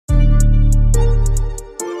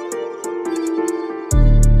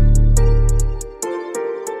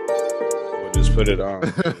just put it on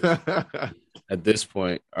at this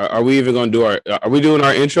point. Are we even gonna do our? Are we doing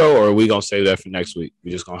our intro, or are we gonna save that for next week?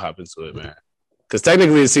 We just gonna hop into it, man. Because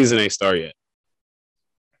technically the season ain't started yet.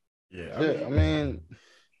 Yeah, I mean,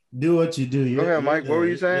 do what you do. Go ahead, Mike. What were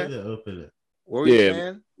you saying? What were you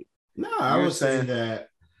saying? No, I was saying that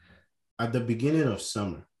at the beginning of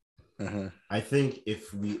summer, I think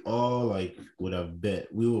if we all would have bet,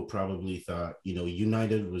 we would probably thought,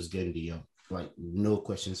 United was getting the young, no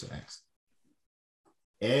questions asked.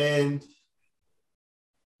 And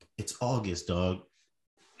it's August, dog.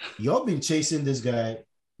 Y'all been chasing this guy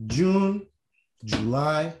June,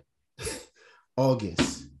 July,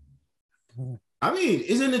 August. I mean,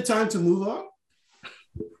 isn't it time to move on?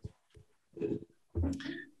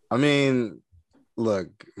 I mean, look,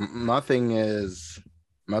 my thing is,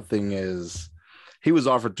 he was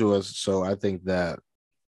offered to us, so I think that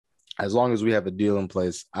as long as we have a deal in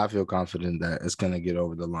place, I feel confident that it's going to get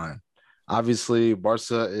over the line. Obviously,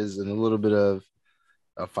 Barca is in a little bit of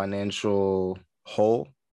a financial hole,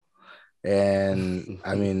 and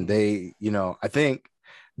I mean, I think,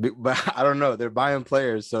 but I don't know, they're buying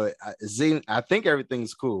players, so I think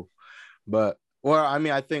everything's cool. But,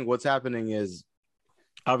 I think what's happening is,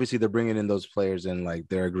 obviously they're bringing in those players and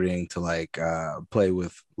they're agreeing to play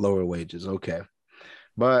with lower wages. Okay.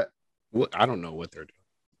 But I don't know what they're doing.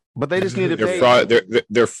 But they just need to pay.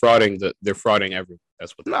 They're frauding everything.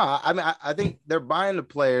 That's what. No, I mean, I think they're buying the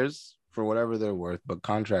players for whatever they're worth, but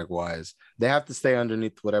contract wise, they have to stay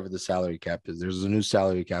underneath whatever the salary cap is. There's a new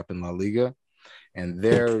salary cap in La Liga, and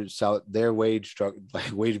their wage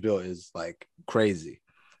bill is crazy,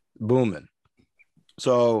 booming.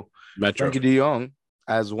 So Frenkie de Jong,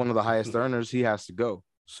 as one of the highest earners, he has to go.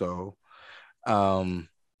 So,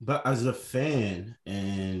 but as a fan,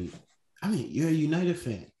 and I mean, you're a United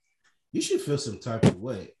fan, you should feel some type of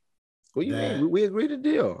way. What do you mean? We agreed to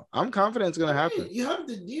deal. I'm confident it's going to happen. You have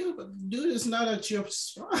the deal, but dude, it's not at your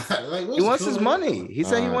spot. He wants his money. He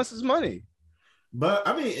said he wants his money. But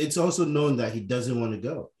I mean, it's also known that he doesn't want to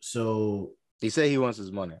go. So he said he wants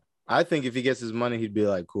his money. I think if he gets his money, he'd be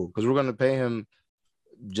cool, because we're going to pay him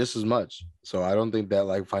just as much. So I don't think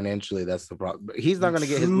that financially that's the problem. But he's not going to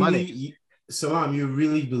get his money. Salam, you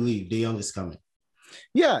really believe De Jong is coming?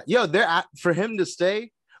 Yeah, for him to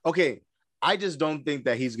stay. Okay, I just don't think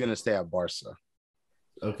that he's going to stay at Barca.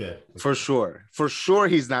 Okay. For sure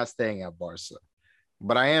he's not staying at Barca.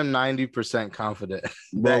 But I am 90% confident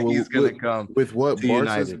that he's going to come with what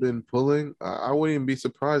Barca's been pulling. I wouldn't even be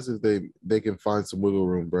surprised if they can find some wiggle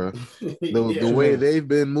room, bro. The way they've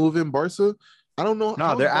been moving Barca, I don't know.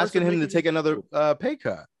 No, they're asking him to take another pay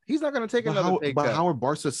cut. He's not going to take another pay cut. But how are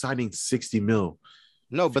Barca signing 60 mil?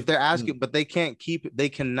 No, but they're asking, but they can't keep. They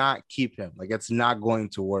cannot keep him. It's not going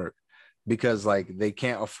to work because they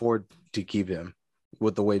can't afford to keep him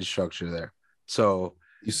with the wage structure there. So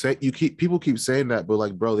people keep saying that,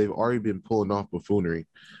 but bro, they've already been pulling off buffoonery.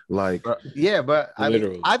 Yeah, but I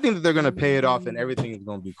think that they're going to pay it off and everything is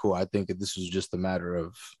going to be cool. I think that this was just a matter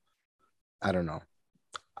of, I don't know.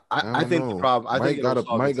 I think the problem. I think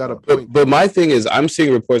Mike got a point. But my thing is, I'm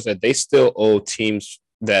seeing reports that they still owe teams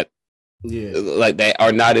that, they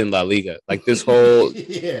are not in La Liga. This whole,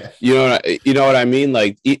 you know what I mean?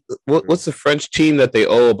 What's the French team that they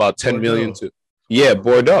owe about 10 million to? Yeah,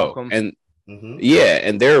 Bordeaux, and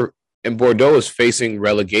and Bordeaux is facing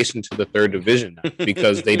relegation to the third division now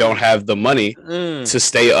because they don't have the money to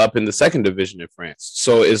stay up in the second division in France.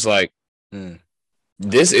 So it's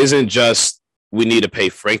this isn't just we need to pay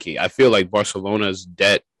Frenkie. I feel like Barcelona's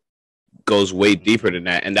debt goes way deeper than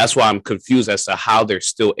that, and that's why I'm confused as to how they're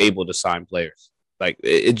still able to sign players.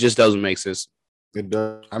 It just doesn't make sense. It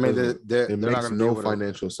does. I mean, it makes no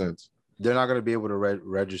financial sense. They're not going to be able to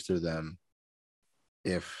register them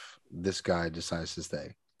if this guy decides to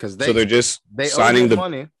stay, because they're just signing the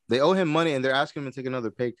money. They owe him money, and they're asking him to take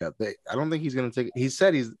another pay cut. I don't think he's going to take. He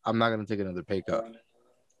said I'm not going to take another pay cut.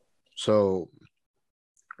 So,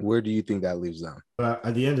 where do you think that leaves them? But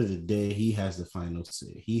at the end of the day, he has the final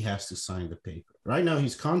say. He has to sign the paper. Right now,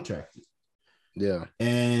 he's contracted. Yeah.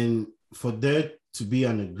 And for there to be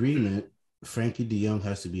an agreement, Frenkie de Jong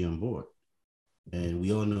has to be on board. And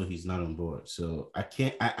we all know he's not on board. So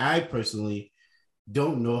I personally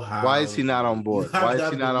don't know how. Why is he not on board? Why is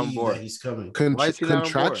he not on board? He's coming.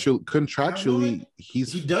 Contractually,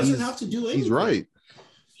 he doesn't have to do anything. He's right.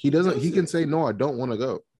 He doesn't. He can say, no, I don't want to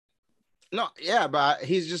go. No, yeah, but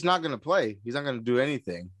he's just not going to play. He's not going to do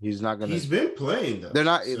anything. He's not going to. He's been playing though. They're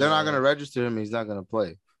not going to register him. He's not going to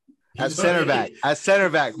play. At center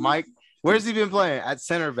back, Mike. Where's he been playing? At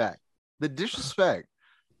center back. The disrespect.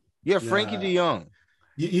 Yeah, Frenkie de Jong.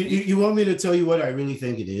 You want me to tell you what I really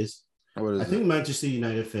think it is? I think Manchester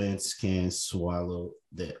United fans can swallow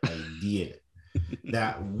the idea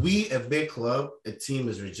that we, a big club, a team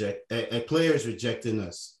is a player is rejecting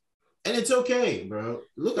us. And it's okay, bro.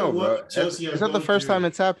 Look at what Chelsea It's not the first time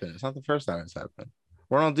it's happened. It's not the first time it's happened.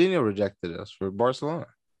 Ronaldinho rejected us for Barcelona.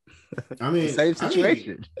 I mean, same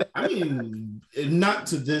situation. I mean, not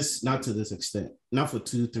to this extent. Not for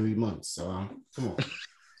 2-3 months. So come on.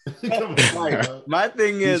 My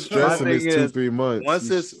thing is, 2-3 months.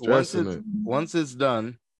 Once it's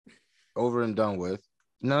done, over and done with,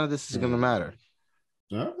 none of this is gonna matter.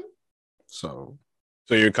 Yeah. So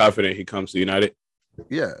you're confident he comes to United?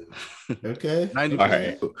 Yeah. Okay. 90%. All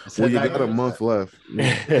right. Well, you got a month left.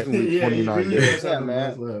 29 days. Yeah,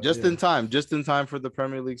 man. Just in time for the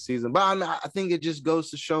Premier League season. But I think it just goes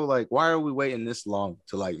to show, like, why are we waiting this long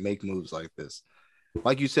to like make moves like this?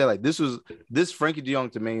 Like you said, like this Frankie De Jong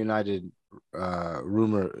to Man United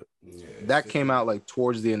rumor that came out like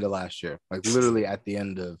towards the end of last year, like literally at the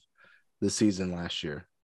end of the season last year,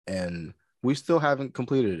 and we still haven't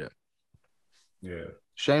completed it. Yeah,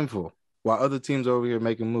 shameful. While other teams over here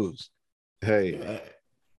making moves. Hey,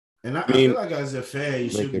 and I feel like as a fan, you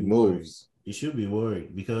should be moves. Worried. You should be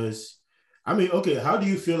worried because, I mean, okay, how do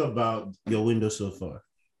you feel about your window so far?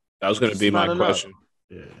 That was going to be my question.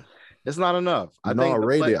 Yeah. It's not enough. I need a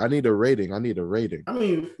rating. I mean,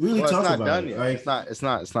 really talk about it. Like, it's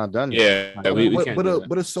not done yet. Yeah, we can't.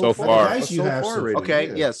 But it's so far.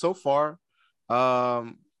 Okay, yeah, so far.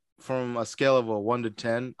 From a scale of a 1 to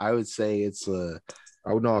 10, I would say it's a.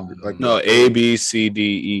 I would not like A B C D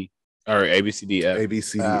E or A B C D F. A B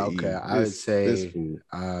C D E. Okay, I would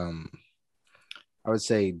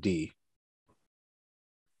say D.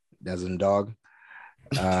 As in dog.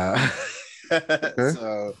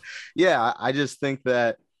 So yeah, I just think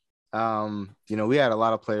that we had a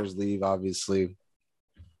lot of players leave, obviously,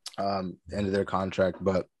 end of their contract,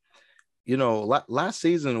 but last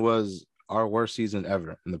season was our worst season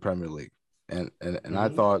ever in the Premier League, and I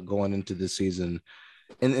thought going into this season,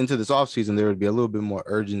 into this offseason, there would be a little bit more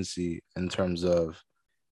urgency in terms of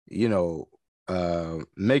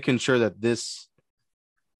making sure that this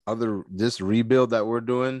rebuild that we're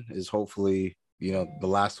doing is hopefully the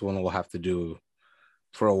last one we'll have to do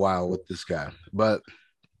for a while with this guy. But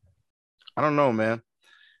I don't know, man.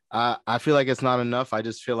 I feel like it's not enough. I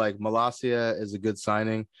just feel like Malacia is a good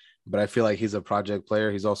signing, but I feel like he's a project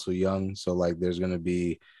player. He's also young, so like there's going to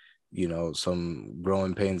be, some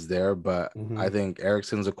growing pains there. But I think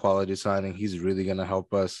Eriksen's a quality signing. He's really going to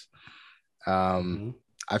help us.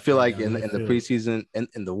 I feel like in the preseason,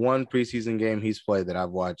 in the one preseason game he's played that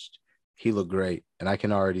I've watched, he looked great, and I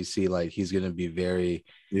can already see like he's going to be very,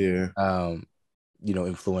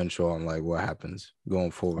 influential on like what happens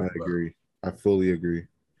going forward. I agree. I fully agree.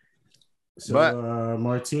 So,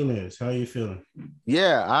 Martinez, how are you feeling?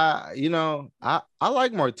 Yeah, I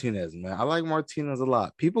like Martinez, man. I like Martinez a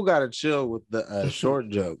lot. People got to chill with the short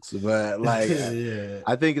jokes, but like,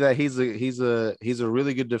 I think that he's a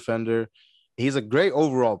really good defender. He's a great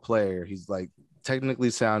overall player. He's like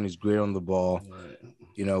technically sound. He's great on the ball.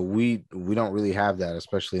 We don't really have that,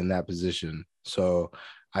 especially in that position. So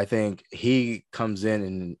I think he comes in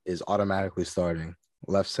and is automatically starting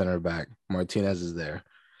left center back. Martinez is there.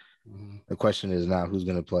 The question is now who's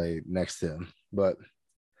going to play next to him. But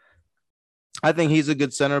I think he's a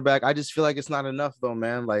good center back. I just feel like it's not enough, though,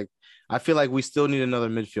 man. Like, I feel like we still need another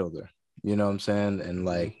midfielder. You know what I'm saying? And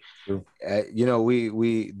like,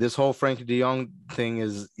 we this whole Frankie De Jong thing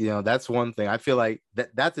is, that's one thing. I feel like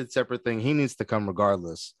that's a separate thing. He needs to come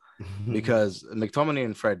regardless because McTominay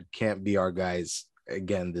and Fred can't be our guys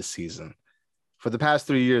again this season. For the past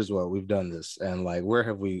 3 years, we've done this, and like, where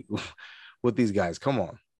have we with these guys? Come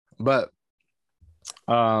on. But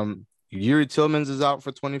Yuri Tillmans is out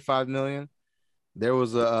for $25 million. There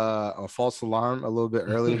was a false alarm a little bit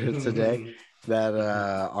earlier today that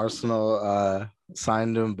Arsenal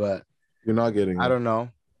signed him, but you're not getting him. I don't know.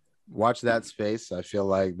 Watch that space. I feel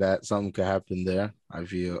like that something could happen there. I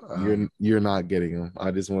feel you're not getting him.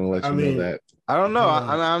 I just want to let you know that. I don't know.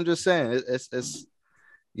 I'm just saying it's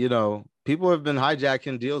people have been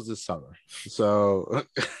hijacking deals this summer. So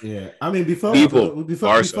yeah, I mean before we move,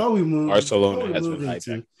 Barcelona has been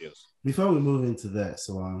hijacking deals. Before we move into that,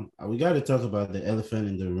 so we got to talk about the elephant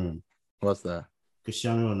in the room. What's that?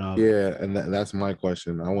 Cristiano Ronaldo. Yeah, and that's my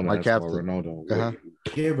question. I want to ask about Ronaldo.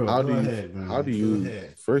 Yeah, bro. How do you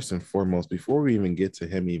first and foremost, before we even get to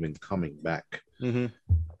him even coming back,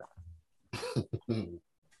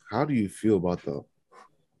 how do you feel about the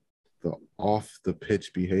off the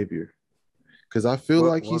pitch behavior? Because I feel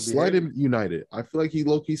like he slighted United. I feel like he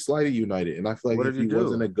low-key slighted United. And I feel like if he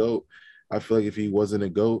wasn't a GOAT, I feel like if he wasn't a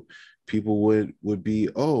GOAT, people would be,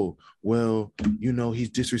 oh, well, he's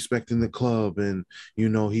disrespecting the club, and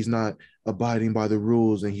he's not abiding by the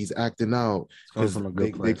rules, and he's acting out, because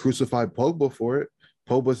they crucified Pogba for it.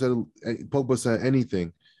 Pogba said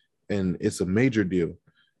anything, and it's a major deal.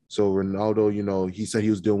 So Ronaldo, he said he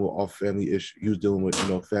was dealing with family issues. He was dealing with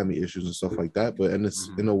family issues and stuff like that. But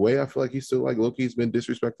in a way, I feel like he's still like Loki's been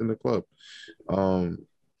disrespecting the club.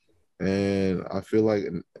 And I feel like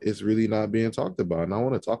it's really not being talked about, and I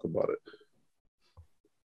want to talk about it.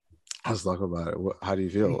 Let's talk about it. How do you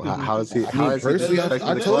feel? How is he? I told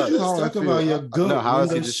you how I feel. About your goat. No, how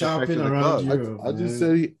is he shopping around Europe? I just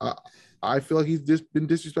said I feel like he's just been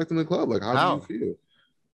disrespecting the club. Like, how do you feel?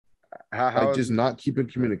 How just not keeping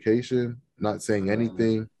communication, not saying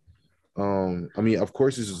anything. I mean, of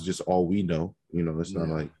course, this is just all we know. It's not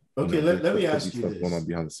like let me ask you this going on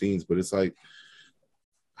behind the scenes, but it's like,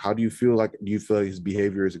 how do you feel? Like, do you feel like his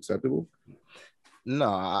behavior is acceptable?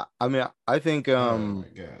 No, I mean, I think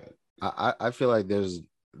I feel like there's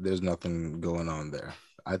nothing going on there.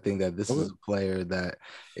 I think that this is a player that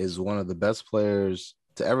is one of the best players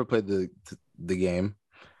to ever play the game,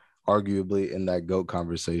 arguably in that GOAT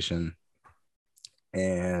conversation.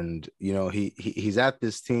 And he's at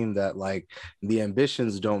this team that, like, the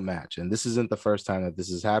ambitions don't match, and this isn't the first time that this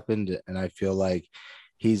has happened. And I feel like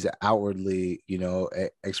he's outwardly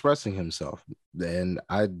expressing himself, and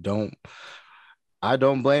I don't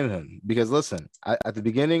blame him, because listen, at the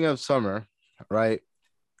beginning of summer, right,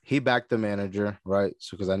 he backed the manager, right?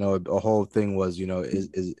 So because I know a whole thing was,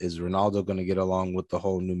 is Ronaldo going to get along with the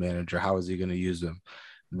whole new manager? How is he going to use him?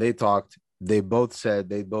 They talked. They both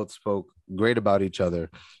spoke great about each other.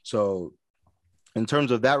 So in terms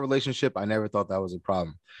of that relationship, I never thought that was a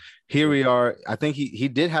problem. Here we are. I think he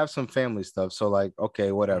did have some family stuff. So, like,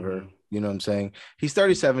 okay, whatever. You know what I'm saying? He's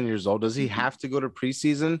 37 years old. Does he have to go to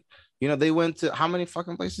preseason? They went to, how many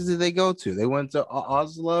fucking places did they go to? They went to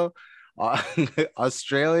Oslo,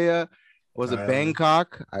 Australia. Was it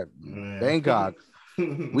Bangkok? Bangkok.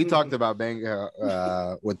 We talked about Bangkok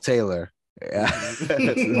with Taylor.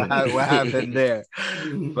 What happened there?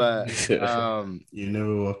 But you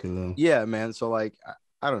never walk alone. Yeah, man. So, like,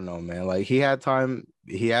 I don't know, man. Like, he had time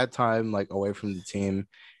like away from the team,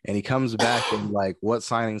 and he comes back and, like, what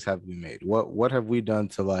signings have we made? What have we done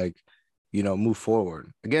to, like, move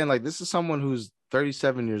forward? Again, like, this is someone who's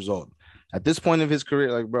 37 years old. At this point of his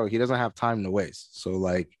career, like, bro, he doesn't have time to waste. So,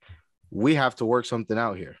 like, we have to work something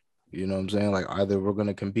out here. You know what I'm saying? Like, either we're going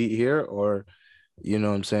to compete here, or, you know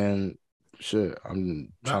what I'm saying? Shit,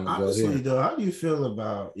 I'm trying to go here. Though, how do you feel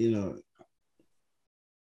about,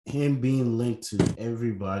 him being linked to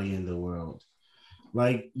everybody in the world?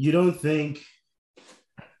 Like, you don't think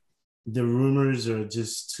the rumors are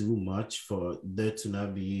just too much for there to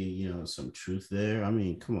not be, some truth there? I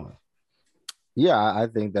mean, come on. Yeah, I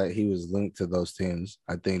think that he was linked to those teams.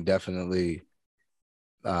 I think definitely,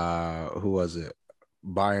 who was it?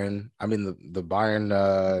 Bayern. I mean, the Bayern,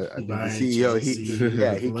 the CEO,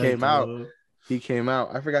 he came out. He came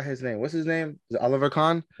out. I forgot his name. What's his name? Is it Oliver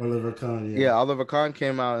Kahn? Oliver Kahn, yeah. Oliver Kahn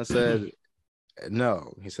came out and said,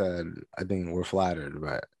 no. He said, I think we're flattered,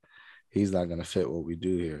 but he's not going to fit what we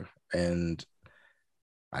do here. And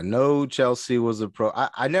I know Chelsea was a pro.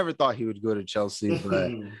 I never thought he would go to Chelsea,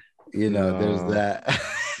 but, there's that.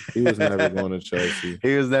 He was never going to Chelsea.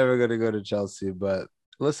 He was never going to go to Chelsea, but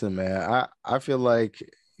listen, man, I feel like,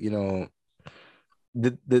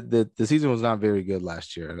 the season was not very good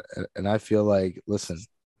last year, and I feel like, listen,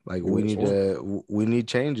 like, we need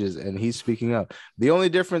changes, and he's speaking up. The only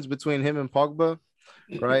difference between him and Pogba,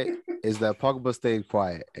 right, is that Pogba stayed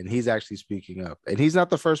quiet, and he's actually speaking up, and he's not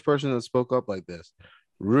the first person that spoke up like this.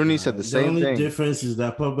 Rooney said the same thing. The only difference is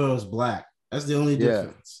that Pogba was black. That's the only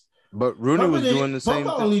difference. But Rooney was doing the same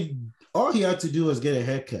thing. All he had to do was get a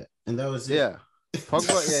haircut, and that was it. Yeah.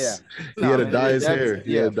 Pogba, he had to dye his hair.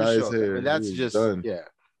 He had to dye his hair. And that's just done. Yeah.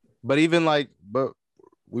 But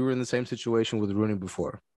we were in the same situation with Rooney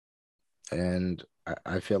before, and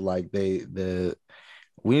I feel like we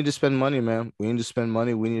need to spend money, man. We need to spend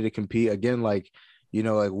money. We need to compete again. Like,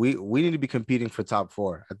 like we need to be competing for top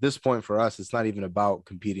four. At this point, for us, it's not even about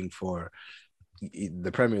competing for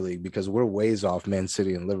the Premier League, because we're ways off Man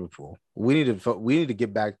City and Liverpool. We need to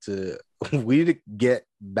get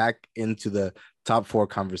back into the top four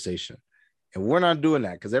conversation, and we're not doing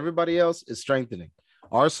that because everybody else is strengthening.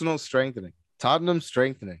 Arsenal strengthening, Tottenham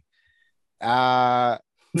strengthening.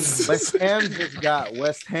 West Ham just got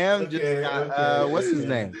what's his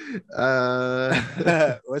name?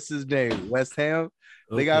 What's his name? West Ham.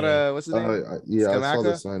 They got what's his name? I saw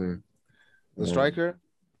the signing. The striker.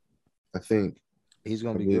 I think he's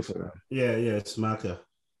gonna be good for them. Yeah, Smaka.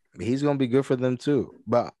 he's going to be good for them too.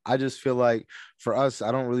 But I just feel like for us,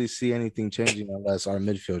 I don't really see anything changing unless our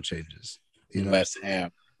midfield changes. You know, West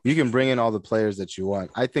Ham. You can bring in all the players that you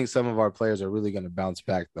want. I think some of our players are really going to bounce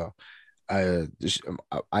back, though. I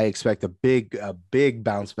expect a big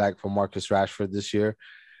bounce back from Marcus Rashford this year,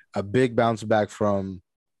 a big bounce back from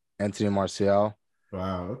Anthony Martial.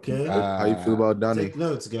 Wow. Okay. How you feel about Donny? Take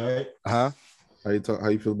notes, guy. Huh? How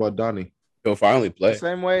you feel about Donny? He'll finally play.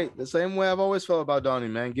 The same way I've always felt about Donny,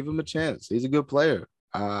 man. Give him a chance. He's a good player.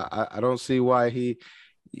 I don't see why he.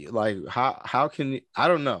 Like how can I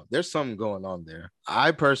don't know. There's something going on there.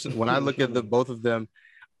 I personally, when I look at the both of them,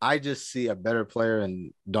 I just see a better player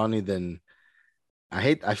in Donny than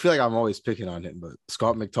I feel like I'm always picking on him, but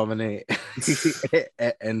Scott McTominay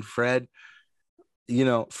and Fred. You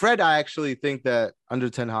know, Fred, I actually think that under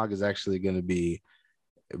Ten Hag is actually going to be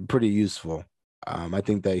pretty useful. I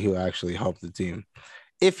think that he'll actually help the team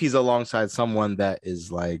if he's alongside someone that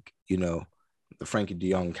is like, you know, the Frankie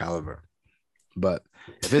de Jong caliber. But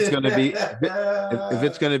if it's gonna be if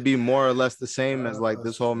it's gonna be more or less the same as like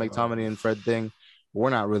this whole McTominay and Fred thing, we're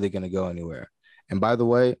not really gonna go anywhere. And by the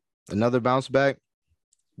way, another bounce back,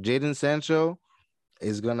 Jadon Sancho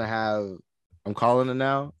is gonna have. I'm calling it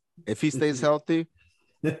now. If he stays healthy,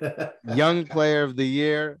 young player of the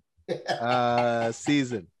year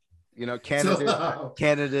season. You know,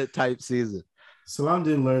 candidate type season. Salam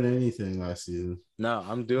didn't learn anything last season. No,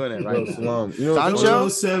 I'm doing it right. Salam. You know,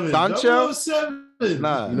 Sancho.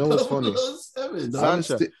 Nah. You know what's funny?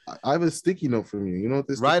 Sancho. I have a sticky note from you. You know what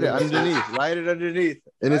this? Write it underneath. Write it underneath.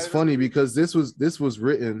 And it's funny because this was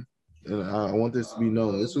written, and I want this to be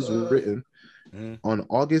known. This was written on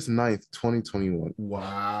August 9th, 2021.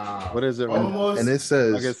 Wow. What is it? Almost, and it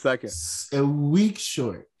says August 2nd. A week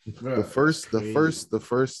short. Bro, the first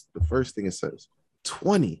thing it says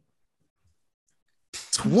 20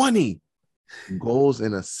 goals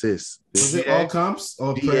and assists. Was it all comps?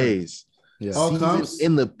 All DAs. Yeah. All comps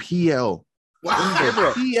in the PL.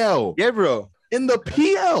 Wow. Gabriel. In the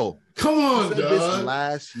PL. Come on, this dog.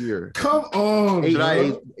 last year. Come on,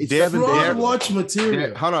 Dare watch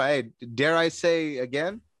material. Hold on, hey, dare I say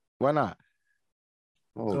again? Why not?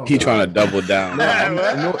 Oh, he trying to double down.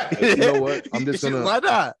 No, you know what? I'm just gonna. Why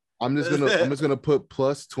not? I'm just gonna put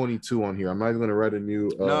plus 22 on here. I'm not even gonna write a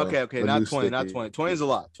new. No, okay, not 20, not 20. 20 is a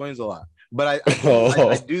lot. 20 is a lot. But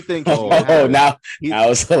I do think. Now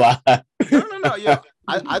it's a lot. No. Yeah,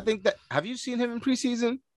 I think that. Have you seen him in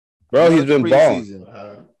preseason? Bro, he's been balling.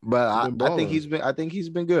 But I think he's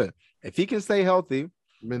been good. If he can stay healthy,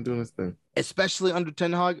 been doing his thing. Especially under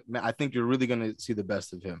Ten Hag, man, I think you're really gonna see the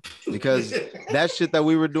best of him because that shit that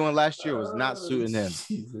we were doing last year was not suiting him.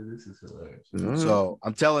 Jesus, this is hilarious. So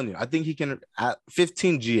I'm telling you, I think he can at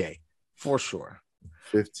 15 GA for sure.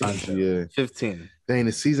 15 GA. 15. Dang,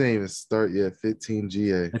 the season ain't even start yet. 15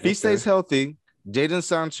 GA. If he stays healthy, Jadon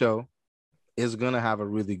Sancho is gonna have a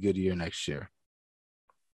really good year next year.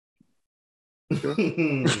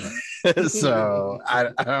 So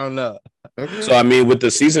I don't know. So I mean, with the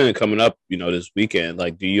season coming up, you know, this weekend,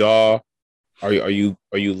 like, do y'all are you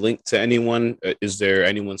linked to anyone? Is there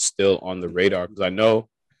anyone still on the radar? Because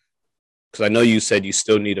I know you said you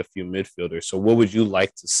still need a few midfielders. So what would you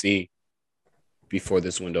like to see before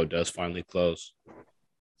this window does finally close?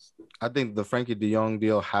 I think the Frankie de Jong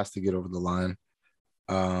deal has to get over the line.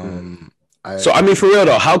 So I mean, for real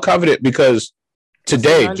though, how confident? Because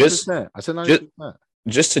today, I said 90%.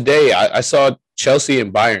 Just today, I saw Chelsea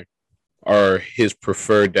and Bayern are his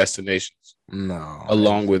preferred destinations. No,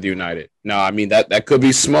 along with United. No, I mean that could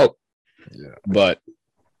be smoke. Yeah, but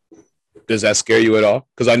does that scare you at all?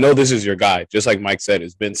 Because I know this is your guy. Just like Mike said,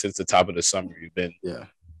 it's been since the top of the summer. You've been,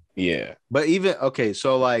 yeah. But even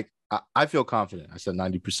so like I feel confident. I said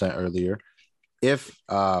 90% earlier. If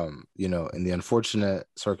you know, in the unfortunate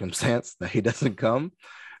circumstance that he doesn't come,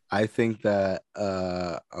 I think that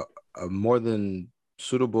a more than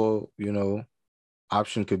suitable, you know,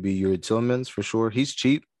 option could be Youri Tielemans for sure. He's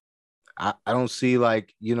cheap. I don't see,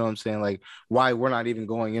 like, you know what I'm saying, like, why we're not even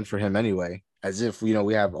going in for him anyway, as if, you know,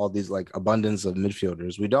 we have all these like abundance of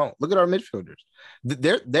midfielders. We don't. Look at our midfielders.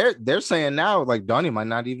 They're saying now like Donny might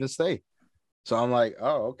not even stay. So I'm like,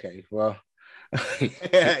 oh, okay, well,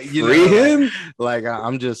 you free him. Like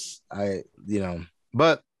you know,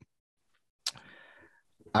 but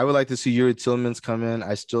I would like to see Youri Tielemans come in.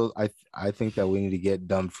 I think that we need to get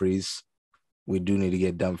Dumfries. We do need to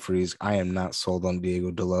get Dumfries. I am not sold on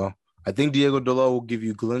Diego Dalot. I think Diego Dalot will give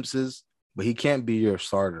you glimpses, but he can't be your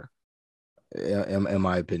starter, in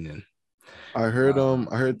my opinion. I heard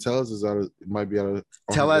Tellez is might be out of.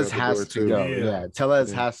 Tellez has to go. Yeah,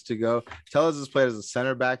 Tellez has to go. Tellez has played as a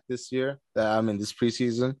center back this year. This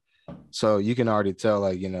preseason. So you can already tell,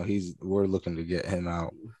 like, we're looking to get him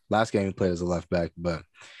out. Last game he played as a left back, but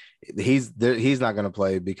he's not going to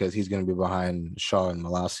play because he's going to be behind Shaw and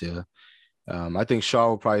Malacia. I think Shaw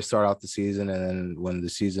will probably start out the season, and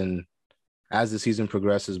then as the season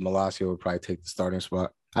progresses, Malacia will probably take the starting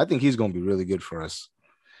spot. I think he's going to be really good for us,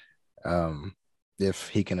 if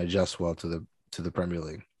he can adjust well to the Premier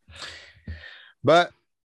League. But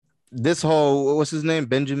this whole, what's his name,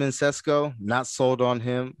 Benjamin Sesko, not sold on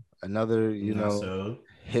him. Another,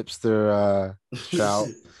 hipster shout,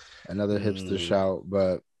 another hipster shout,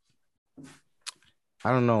 but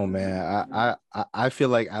I don't know, man. I feel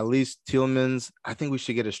like at least Tielemans. I think we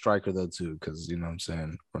should get a striker though too, because you know what I'm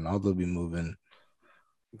saying, Ronaldo be moving.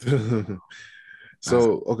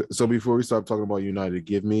 So before we start talking about United,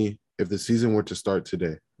 give me, if the season were to start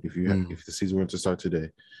today, if the season were to start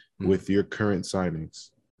today, with your current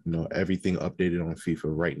signings, everything updated on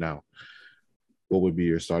FIFA right now, what would be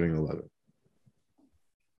your starting 11?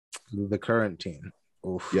 The current team.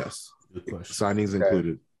 Oof. Yes. Signings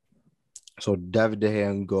included. So David De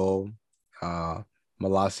Gea in goal,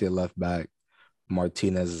 Malacia left back,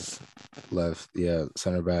 Martinez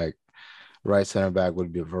center back. Right center back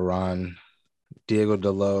would be Varane, Diego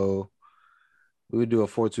Dalot. We would do a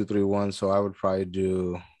 4-2-3-1, so I would probably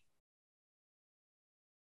do.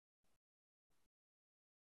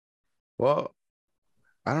 Well,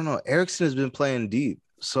 I don't know. Eriksen has been playing deep,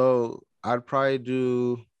 so I'd probably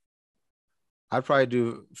do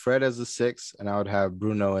Fred as the 6, and I would have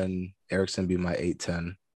Bruno and Eriksen be my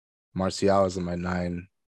 8-10. Martial is my 9,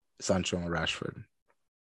 Sancho and Rashford.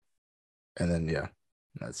 And then,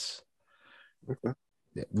 that's okay.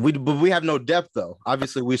 Yeah. But we have no depth, though.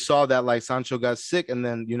 Obviously, we saw that, like, Sancho got sick, and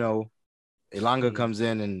then, Elanga comes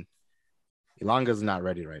in, and Elanga's not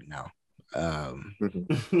ready right now. So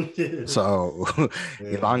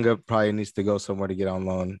Elanga probably needs to go somewhere to get on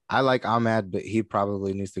loan. I like Ahmad, but he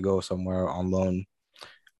probably needs to go somewhere on loan.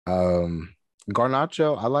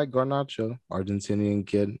 Garnacho, I like Garnacho, Argentinian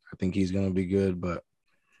kid. I think he's gonna be good, but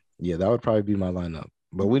yeah, that would probably be my lineup.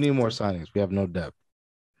 But we need more signings. We have no depth.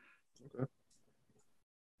 Okay.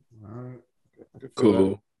 All right.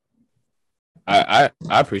 Cool. I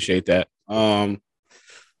appreciate that. I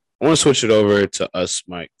want to switch it over to us,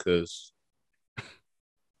 Mike, because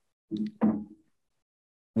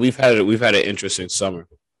we've had an interesting summer,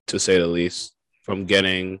 to say the least, from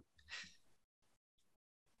getting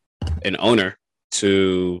an owner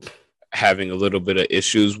to having a little bit of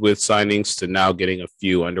issues with signings to now getting a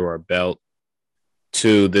few under our belt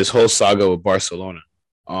to this whole saga with Barcelona.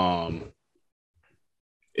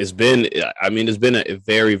 It's been a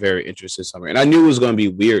very, very interesting summer, and I knew it was going to be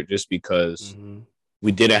weird just because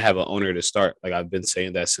we didn't have an owner to start. Like, I've been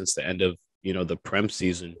saying that since the end of the Prem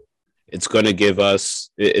season. It's going to give us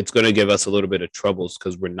a little bit of troubles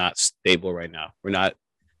because we're not stable right now. We're not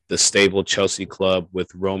the stable Chelsea club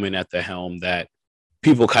with Roman at the helm that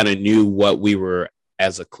people kind of knew what we were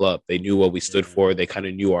as a club. They knew what we stood for. They kind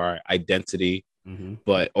of knew our identity.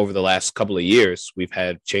 But over the last couple of years, we've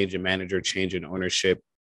had change in manager, change in ownership,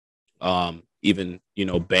 even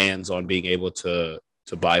bans on being able to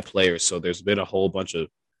buy players. So there's been a whole bunch of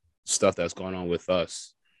stuff that's going on with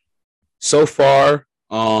us. So far,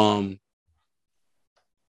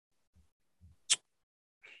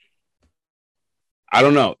 I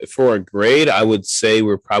don't know. For a grade, I would say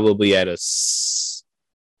we're probably at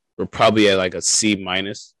like a C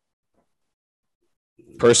minus.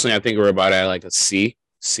 Personally, I think we're about at like a C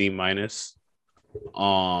minus.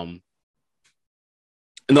 And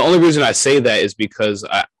the only reason I say that is because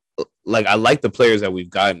I like the players that we've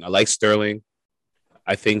gotten. I like Sterling.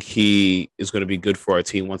 I think he is going to be good for our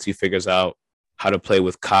team once he figures out how to play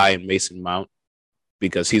with Kai and Mason Mount,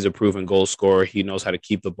 because he's a proven goal scorer. He knows how to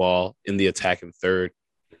keep the ball in the attacking third.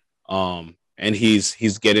 And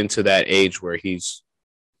he's getting to that age where he's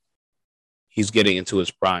getting into his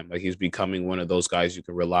prime. Like, he's becoming one of those guys you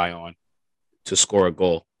can rely on to score a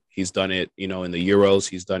goal. He's done it, in the Euros.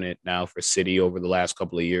 He's done it now for City over the last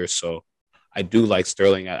couple of years. So I do like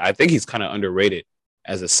Sterling. I think he's kind of underrated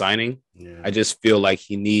as a signing. Yeah. I just feel like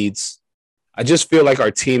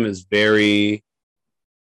our team is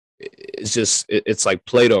it's like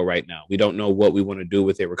Play-Doh right now. We don't know what we want to do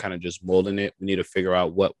with it. We're kind of just molding it. We need to figure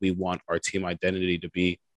out what we want our team identity to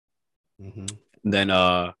be. Then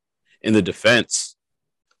in the defense,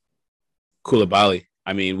 Koulibaly.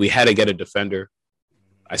 I mean, we had to get a defender.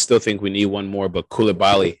 I still think we need one more, but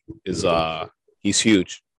Koulibaly is he's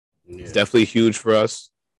huge. Yeah. He's definitely huge for us.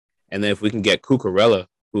 And then if we can get Cucurella,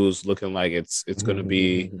 who's looking like it's going to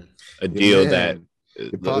be a deal that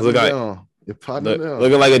looking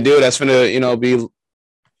like a dude that's going to be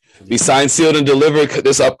be signed, sealed, and delivered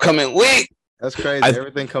this upcoming week. That's crazy.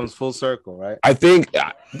 Everything comes full circle, right? I think,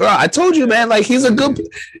 bro, I told you, man, like he's a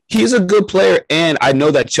good player. And I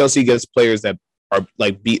know that Chelsea gets players that are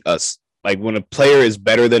like beat us. Like when a player is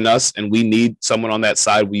better than us and we need someone on that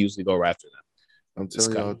side, we usually go after them. I'm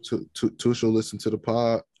telling y'all, Tuchel listen to the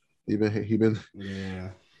pod. He been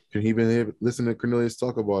listening to Cornelius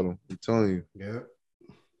talk about him. I'm telling you. Yeah.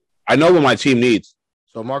 I know what my team needs.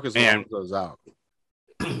 So Marcus Alonso's out.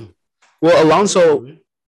 Well,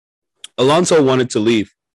 Alonso wanted to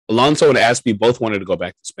leave. Alonso and Aspie both wanted to go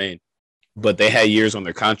back to Spain, but they had years on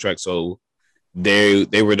their contract, so they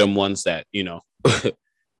were them ones that, you know,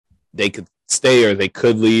 they could stay or they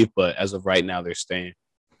could leave, but as of right now, they're staying.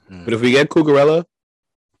 But if we get Cucurella,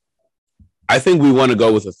 I think we want to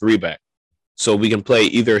go with a 3-back. So we can play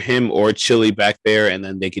either him or Chile back there, and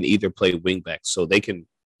then they can either play wing back. So they can,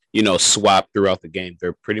 you know, swap throughout the game.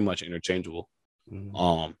 They're pretty much interchangeable.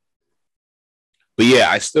 But yeah,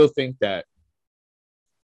 I still think that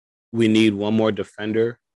we need one more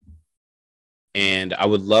defender. And I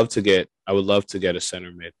would love to get a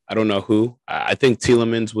center mid. I don't know who. I think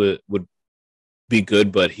Tielemans would be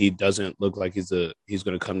good, but he doesn't look like he's going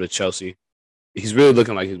to come to Chelsea. He's really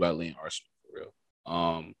looking like he's about to leave Arsenal for real.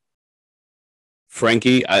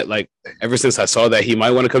 Frankie, ever since I saw that he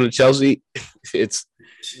might want to come to Chelsea, it's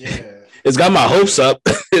got my hopes up.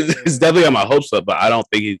 It's definitely got my hopes up, but I don't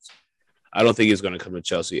think he's going to come to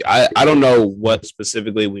Chelsea. I don't know what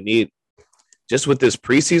specifically we need. Just with this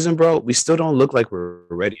preseason, bro, we still don't look like we're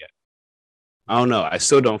ready yet. I don't know. I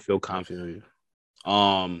still don't feel confident.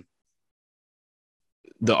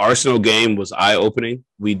 The Arsenal game was eye-opening.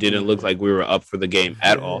 We didn't look like we were up for the game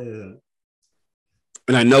at all.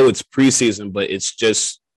 And I know it's preseason, but it's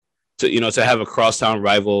just to have a crosstown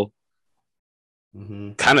rival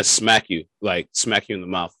kind of smack you in the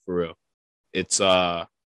mouth for real. It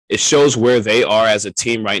shows where they are as a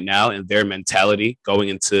team right now and their mentality going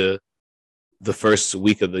into the first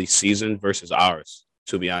week of the season versus ours.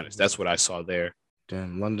 To be honest, that's what I saw there.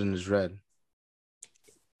 Damn, London is red.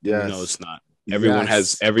 Yeah, no, it's not. Everyone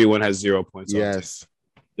has 0 points. Yes.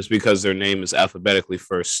 Just because their name is alphabetically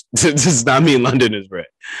first does not mean London is red.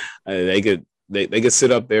 They could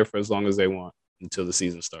sit up there for as long as they want until the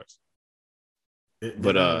season starts.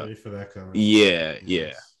 But for that kind of yeah.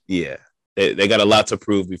 They got a lot to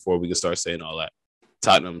prove before we can start saying all that.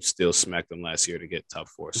 Tottenham still smacked them last year to get top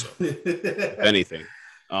 4. So if anything,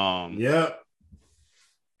 yeah.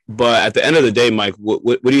 But at the end of the day, Mike,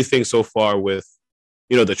 what do you think so far with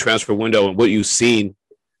the transfer window and what you've seen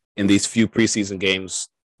in these few preseason games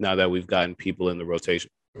now that we've gotten people in the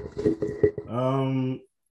rotation?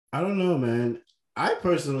 I don't know, man. I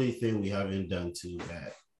personally think we haven't done too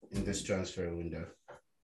bad in this transfer window.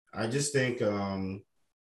 I just think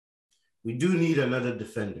we do need another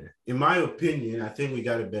defender. In my opinion, I think we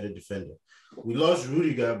got a better defender. We lost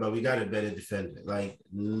Rudiger, but we got a better defender. Like,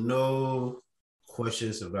 no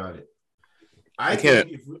questions about it. I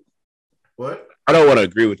don't want to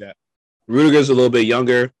agree with that. Rudiger's a little bit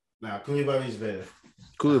younger. Nah, Koulibaly's better.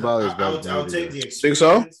 Koulibaly's better. I'll take the experience. Think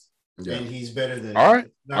so? Yeah. And he's better than. All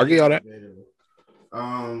right, I'll give y'all that.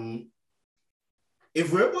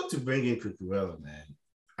 If we're able to bring in Cucurella, man,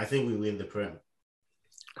 I think we win the Prem.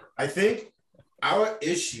 I think our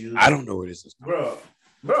issue. I don't know what it is, bro.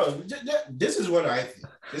 This is what I think.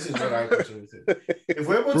 This is what I personally think. If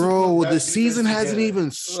we're able to the season hasn't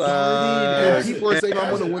even started, and people are saying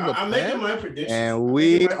I'm going to win the I'm making my prediction, and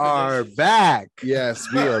we are back. Yes,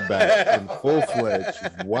 we are back in full fledged.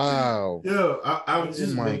 Wow. Yo, I'm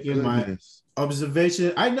just making my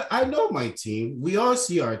observation. I know my team. We all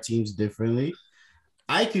see our teams differently.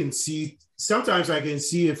 Sometimes I can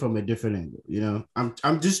see it from a different angle.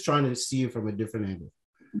 I'm just trying to see it from a different angle.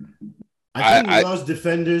 I think we lost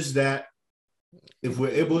defenders that if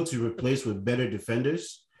we're able to replace with better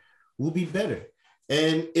defenders, we'll be better.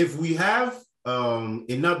 And if we have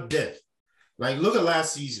enough depth, like look at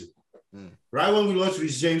last season, right when we lost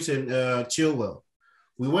Reece James and Chilwell,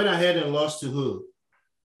 we went ahead and lost to who?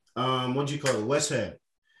 West Ham.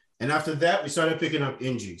 And after that, we started picking up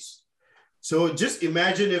injuries. So just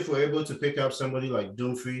imagine if we're able to pick up somebody like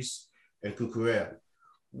Dumfries and Cucurella.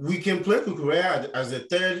 We can play Cucurella as the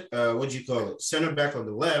third, center back on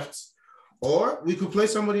the left, or we could play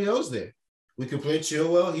somebody else there. We could play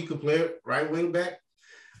Chilwell. He could play right wing back.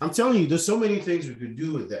 I'm telling you, there's so many things we could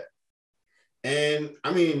do with that. And,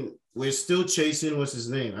 I mean, we're still chasing, what's his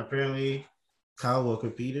name? Apparently, Kyle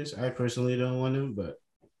Walker-Peters. I personally don't want him, but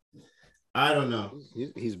I don't know.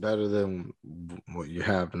 He's better than what you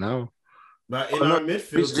have now. But in our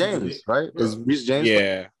midfield, Reece James, right? Is Reece James?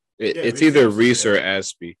 Yeah. It's either Reece or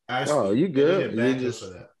Aspie. Oh, you good? You just for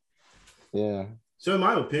that. Yeah. So in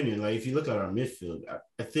my opinion, like if you look at our midfield,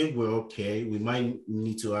 I think we're okay. We might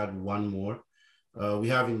need to add one more. We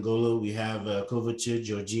have N'Golo, we have Kovacic,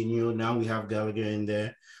 Jorginho. Now we have Gallagher in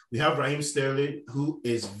there. We have Raheem Sterling, who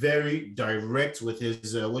is very direct with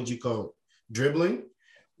his what do you call it, dribbling.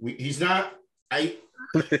 He's not. I'm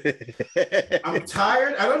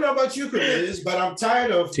tired. I don't know about you, Cornelius, but I'm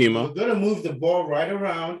tired of Timo. We're gonna move the ball right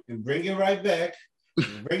around and bring it right back.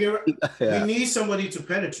 Bring it. Yeah. We need somebody to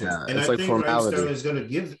penetrate, and I think Raheem Sterling is gonna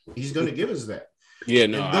give. He's gonna give us that. Yeah,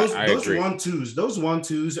 no, those agree. 1-2s, those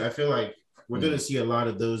 1-2s, I feel like we're gonna see a lot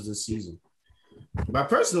of those this season. But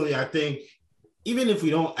personally, I think even if we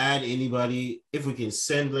don't add anybody, if we can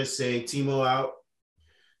send, let's say, Timo out,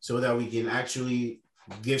 so that we can actually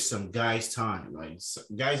give some guys time, like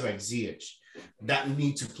guys like Ziyech that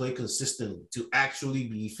need to play consistently to actually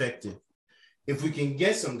be effective. If we can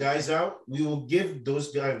get some guys out, we will give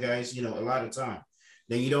those guys, a lot of time.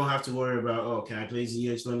 Then you don't have to worry about, oh, can I play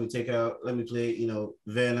Ziyech? Let me play,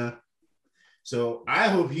 Werner. So I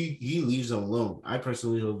hope he leaves alone. I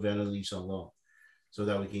personally hope Werner leaves alone so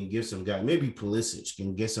that we can give some guys, maybe Pulisic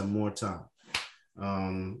can get some more time.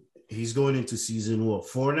 He's going into season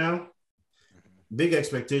 4 now. Big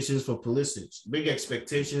expectations for Pulisic. Big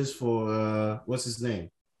expectations for what's his name?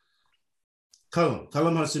 Callum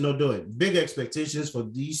Hudson-Odoi. Big expectations for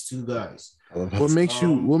these two guys. What makes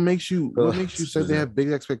you say they have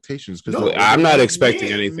big expectations? Because I'm not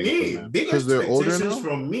expecting anything from them. Big expectations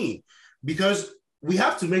from me, because we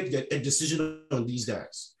have to make a decision on these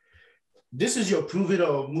guys. This is your prove it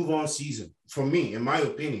or move on season for me, in my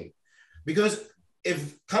opinion. Because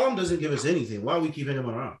if Callum doesn't give us anything, why are we keeping him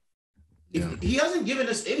around? He hasn't given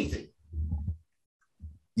us anything.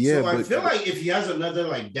 Yeah, so I feel like if he has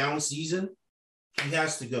another down season, he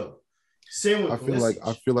has to go. Same with Pulisic.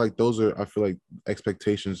 I feel like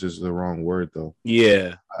expectations is the wrong word though.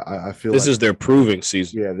 Yeah, I feel this is their proving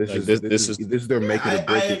season. Yeah, this is their making it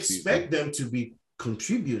break. I expect them to be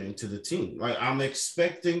contributing to the team. Like I'm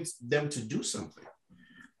expecting them to do something.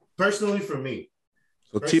 Personally, for me.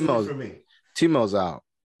 So Timo's out.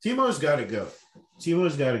 Timo's got to go.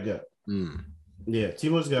 Yeah,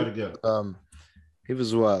 Timo's got to go. He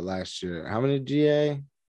was what last year? How many GA?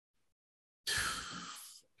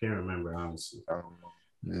 Can't remember, honestly.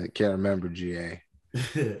 I can't remember GA.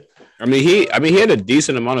 I mean, he had a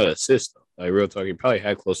decent amount of assists. Like real talk, he probably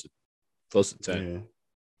had close to 10. Yeah.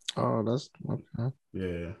 Oh, that's okay.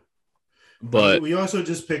 Yeah. But we also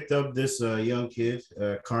just picked up this young kid,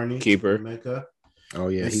 Carney, keeper. Mecca. Oh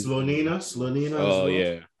yeah, Slonina. Oh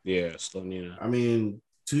yeah, Slonina. I mean,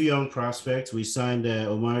 2 young prospects. We signed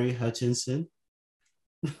Omari Hutchinson.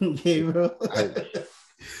 Hey, bro.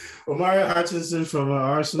 Omari Hutchinson from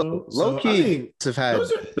Arsenal. Low key, have had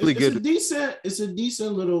really good. It's a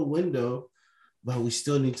decent little window, but we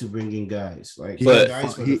still need to bring in guys.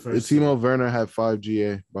 Timo Werner had 5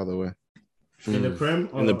 GA, by the way. In the Prem?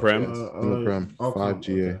 In the Prem. 5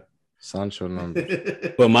 GA. Okay. Sancho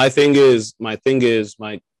number. But my thing is,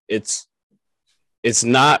 it's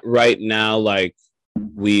not right now like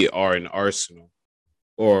we are an Arsenal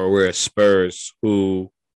or we're a Spurs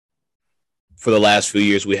who, for the last few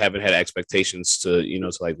years, we haven't had expectations to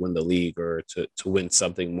win the league or to win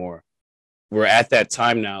something more. We're at that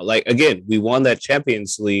time now. Like, again, we won that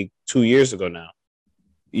Champions League 2 years ago now,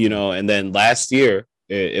 and then last year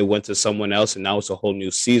it went to someone else, and now it's a whole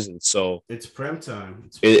new season. So it's Prem time.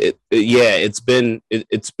 It's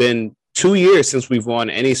been 2 years since we've won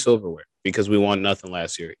any silverware because we won nothing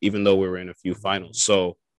last year, even though we were in a few finals.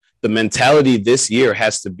 So the mentality this year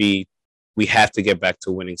has to be, we have to get back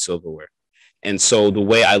to winning silverware. And so the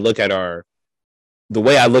way I look at our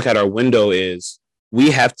window is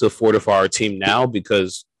we have to fortify our team now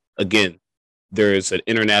because, again, there's an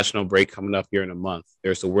international break coming up here in a month.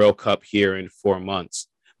 There's the World Cup here in 4 months.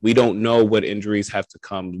 We don't know what injuries have to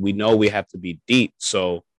come. We know we have to be deep.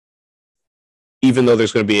 So even though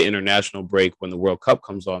there's going to be an international break when the World Cup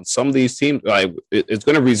comes on, some of these teams, it's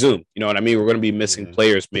going to resume. You know what I mean? We're going to be missing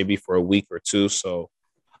players maybe for a week or two. So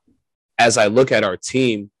as I look at our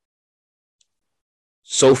team,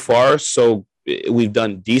 so far, we've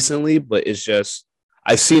done decently, but it's just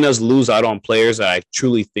I've seen us lose out on players that I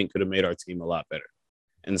truly think could have made our team a lot better.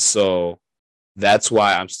 And so that's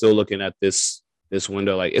why I'm still looking at this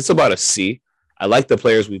window like it's about a C. I like the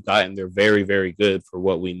players we've gotten. They're very, very good for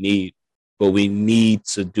what we need, but we need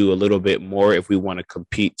to do a little bit more if we want to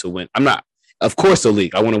compete to win. Of course, the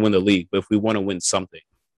league. I want to win the league, but if we want to win something,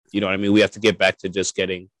 you know what I mean? We have to get back to just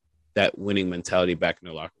getting that winning mentality back in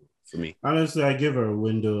the locker room. For me, honestly, I give our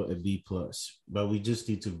window a B+, but we just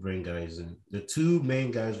need to bring guys in. The 2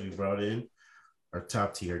 main guys we brought in are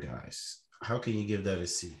top tier guys. How can you give that a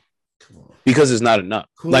C? because it's not enough.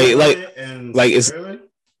 Like it's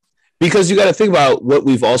because you got to think about what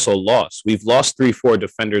we've also lost. We've lost 3-4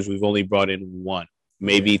 defenders. We've only brought in one,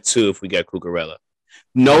 maybe two if we get Cucurella.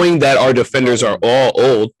 Knowing that our defenders are all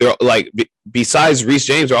old, they're like besides Reece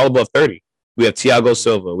James, they're all above 30. We have Thiago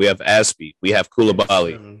Silva, we have Aspie, we have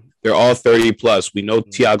Koulibaly. They're all 30 plus. We know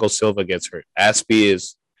Thiago Silva gets hurt. Aspie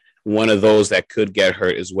is one of those that could get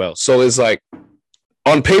hurt as well. So it's like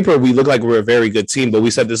on paper we look like we're a very good team, but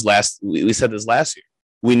we said this last year.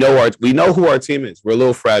 We know who our team is. We're a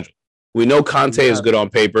little fragile. We know Conte is good on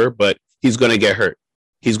paper, but he's going to get hurt.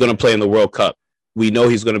 He's going to play in the World Cup. We know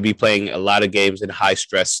he's going to be playing a lot of games in high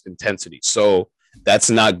stress intensity. So that's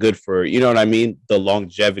not good for, you know what I mean? The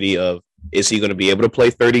longevity of, is he going to be able to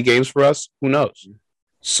play 30 games for us? Who knows?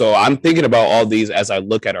 So I'm thinking about all these as I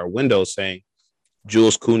look at our window saying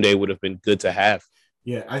Jules Koundé would have been good to have.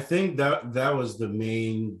 Yeah, I think that was the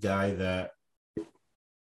main guy that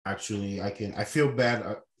actually I feel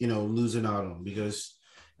bad, losing out on because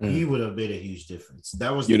he would have made a huge difference.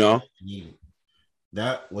 That was the guy we needed.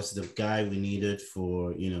 That was the guy we needed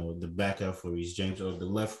for, the backup for Reece James or the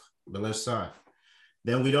left side.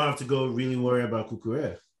 Then we don't have to go really worry about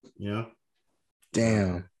Cucurella,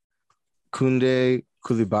 Damn. Koundé,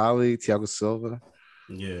 Koulibaly, Thiago Silva.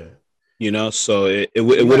 Yeah. So it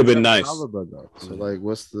would have been nice. Chalobah, so like,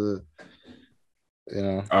 what's the,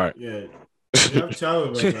 All right. Yeah. You have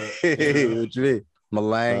Chalobah. What you mean?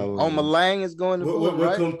 Malang. Malang is going to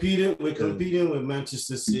we're competing. We're competing with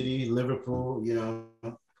Manchester City, Liverpool.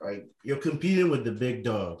 Like you're competing with the big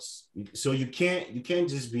dogs. So you can't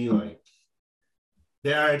just be like.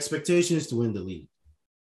 There are expectations to win the league.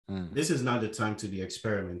 This is not the time to be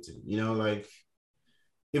experimenting. Like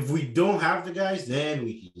if we don't have the guys, then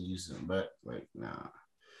we can use them. But like, nah.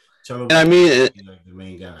 And I mean, like the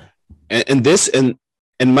main guy.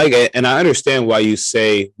 And Mike, and I understand why you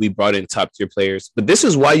say we brought in top tier players, but this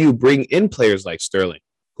is why you bring in players like Sterling,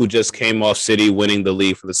 who just came off City winning the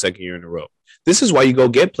league for the second year in a row. This is why you go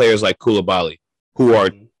get players like Koulibaly, who are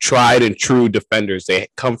tried and true defenders. They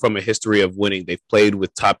come from a history of winning. They've played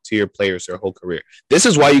with top tier players their whole career. This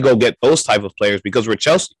is why you go get those type of players because we're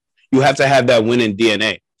Chelsea. You have to have that winning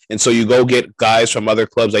DNA. And so you go get guys from other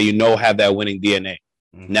clubs that have that winning DNA.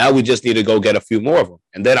 Now we just need to go get a few more of them.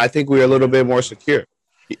 And then I think we're a little bit more secure.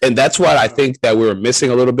 And that's what I think that we were missing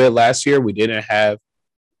a little bit last year. We didn't have,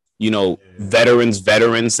 veterans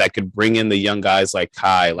that could bring in the young guys like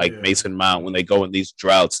Kai, like Mason Mount when they go in these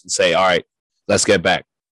droughts and say, all right, let's get back.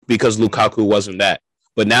 Because Lukaku wasn't that.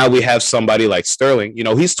 But now we have somebody like Sterling.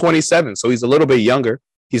 He's 27, so he's a little bit younger.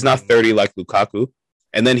 He's not 30 like Lukaku.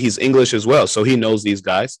 And then he's English as well, so he knows these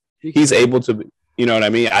guys. He's able to, you know what I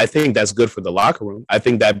mean? I think that's good for the locker room. I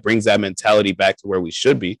think that brings that mentality back to where we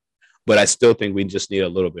should be. But I still think we just need a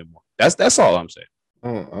little bit more. That's all I'm saying.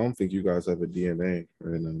 I don't think you guys have a DNA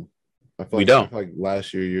right now. We don't. I feel like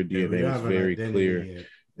last year your DNA was very clear.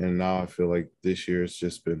 And now I feel like this year it's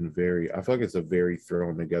just been I feel like it's a very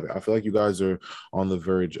thrown together. I feel like you guys are on the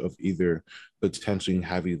verge of either potentially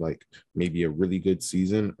having like maybe a really good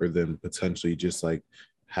season or then potentially just like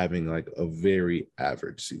having like a very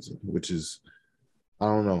average season, which is, I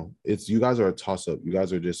don't know. You guys are a toss-up. You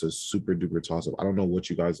guys are just a super duper toss-up. I don't know what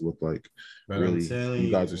you guys look like. Really, you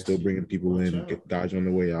guys are still bringing people in, guys on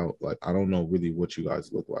the way out. Like, I don't know really what you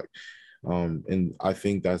guys look like. And I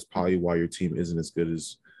think that's probably why your team isn't as good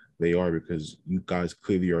as they are, because you guys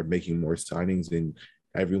clearly are making more signings, and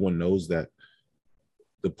everyone knows that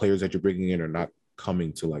the players that you're bringing in are not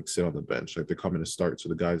coming to like sit on the bench. Like, they're coming to start. So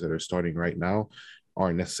the guys that are starting right now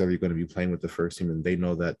aren't necessarily going to be playing with the first team, and they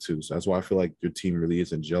know that too. So that's why I feel like your team really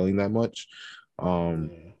isn't gelling that much.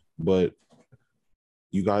 But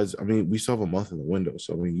you guys, I mean, we still have a month in the window.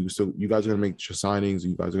 So I mean, you guys are going to make your signings,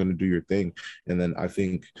 you guys are going to do your thing. And then I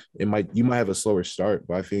think you might have a slower start,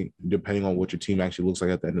 but I think depending on what your team actually looks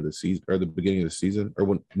like at the end of the season or the beginning of the season, or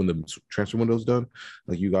when the transfer window is done,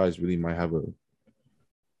 like you guys might have a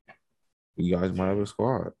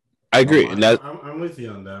squad. I agree. And I'm with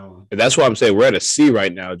you on that one. And that's why I'm saying we're at a C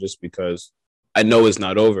right now, just because I know it's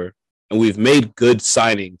not over. And we've made good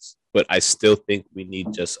signings, but I still think we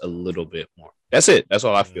need just a little bit more. That's it. That's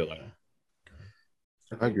all I feel like.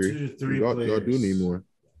 I agree. 2 to 3 y'all do need more.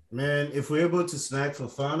 Man, if we're able to snag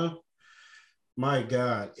Fofana, my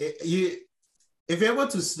God. If you're able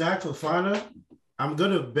to snag Fofana, I'm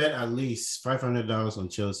going to bet at least $500 on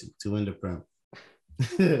Chelsea to win the Prem.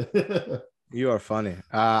 You are funny.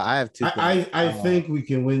 I have two. I think we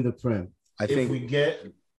can win the Prem. I think if we get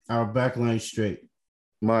our backline straight.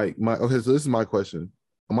 Okay, so this is my question.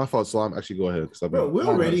 My fault, so I'm actually go ahead. We're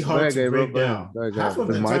already hard to break down. Half of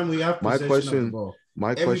the time we have possession of the ball.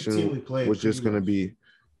 My question was just going to be,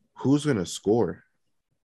 who's gonna score?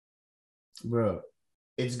 Bro,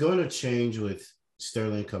 it's gonna change with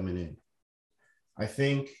Sterling coming in. I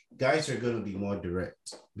think guys are gonna be more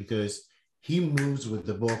direct because he moves with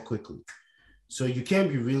the ball quickly. So you can't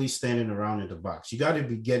be really standing around in the box. You got to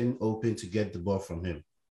be getting open to get the ball from him.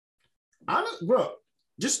 Bro,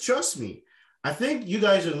 just trust me. I think you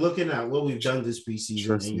guys are looking at what we've done this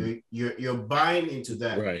preseason, and you're buying into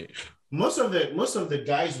that. Right. Most of the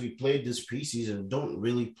guys we played this preseason don't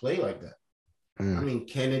really play like that. I mean,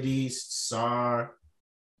 Kennedy, Sarr,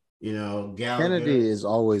 Gallagher. Kennedy is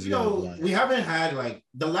always. We haven't had like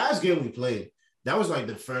the last game we played. That was like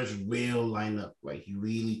the first real lineup. Like he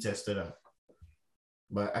really tested out.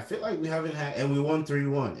 But I feel like we haven't had, and we won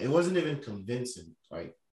 3-1. It wasn't even convincing,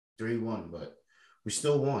 like 3-1, but we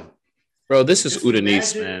still won. Bro, this is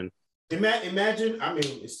Udinese, man. Imagine, I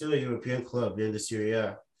mean, it's still a European club in the Serie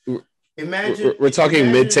A. We're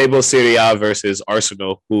talking mid-table Serie A versus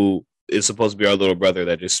Arsenal, who is supposed to be our little brother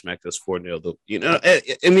that just smacked us 4-0.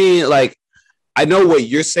 I mean, like, I know what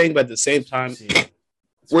you're saying, but at the same time,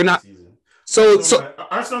 we're not. So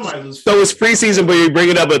Arsenal might lose. So it's preseason, but you're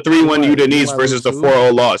bringing up a 3-1 Udinese versus the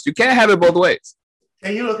 4-0 loss. You can't have it both ways.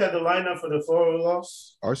 Can you look at the lineup for the 4-0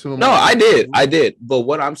 loss? Arsenal. No, I did. But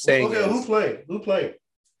what I'm saying is, who played?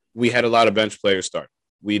 We had a lot of bench players start.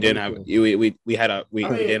 We didn't have. We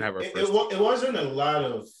didn't have our first. It wasn't a lot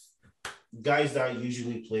of guys that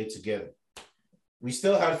usually play together. We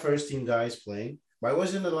still had first team guys playing, but it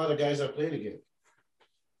wasn't a lot of guys that played together.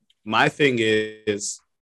 My thing is.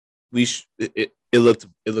 It looked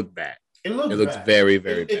bad. It looked bad. Very,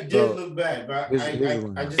 very bad. It did look bad, but I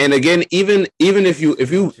just, and again, even if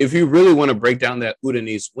you really want to break down that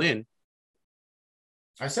Udinese win,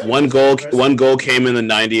 one goal came in the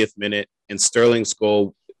 90th minute, and Sterling's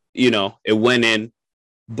goal, it went in,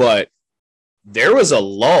 but there was a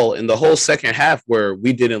lull in the whole second half where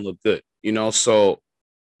we didn't look good. So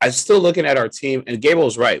I'm still looking at our team, and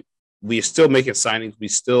Gabriel's right. We're still making signings. We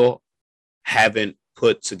still haven't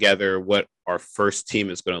put together what our first team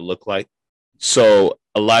is going to look like. So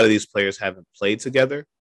a lot of these players haven't played together.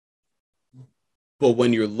 But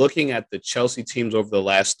when you're looking at the Chelsea teams over the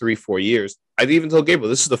last 3-4 years, I've even told Gabriel,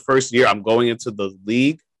 this is the first year I'm going into the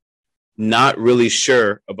league not really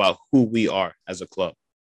sure about who we are as a club.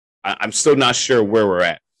 I'm still not sure where we're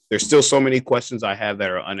at. There's still so many questions I have that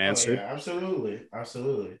are unanswered. Oh, yeah,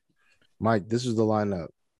 absolutely. Mike, this is the lineup.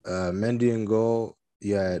 Mendy in goal.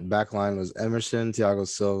 Yeah, backline was Emerson, Thiago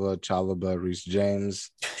Silva, Chalobah, Reece James.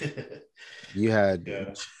 You had.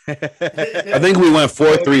 Yeah. I think we went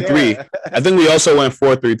 4-3-3. Yeah. I think we also went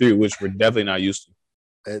 4-3-3, which we're definitely not used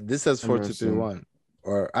to. This says 4-2-3-1,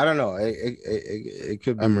 or I don't know. It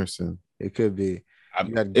could be Emerson. It could be.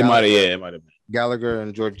 It might have been Gallagher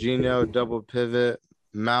and Jorginho double pivot.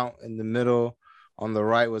 Mount in the middle. On the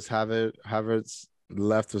right was Havertz.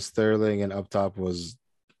 Left was Sterling, and up top was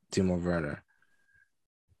Timo Werner.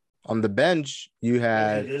 On the bench, you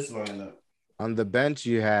had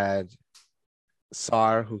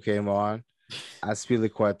Sarr, who came on,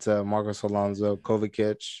 Azpilicueta, Marcos Alonso,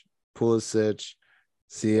 Kovacic, Pulisic,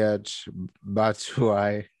 Ziyech,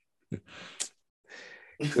 Batshuayi,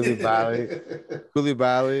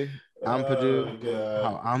 Koulibaly,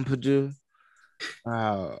 Ampadu,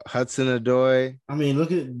 Hudson-Odoi. I mean,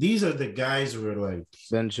 look at these are the guys who are like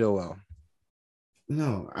Ben Chilwell.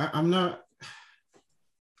 No, I'm not.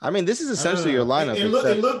 I mean, this is essentially your lineup. It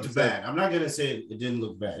looked bad. I'm not gonna say it didn't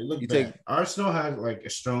look bad. It looked bad. Arsenal had like a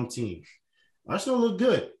strong team. Arsenal looked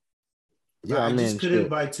good. Yeah, I just couldn't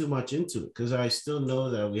buy too much into it because I still know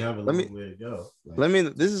that we have a long way to go.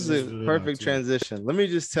 This is a perfect transition. Let me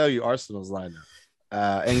just tell you Arsenal's lineup.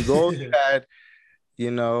 In goal, you had,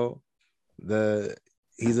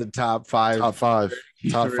 he's a top five. I'm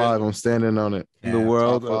standing on it. In the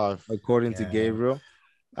world, according to Gabriel.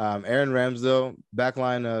 Aaron Ramsdale,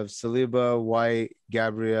 backline of Saliba, White,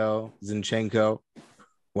 Gabriel, Zinchenko.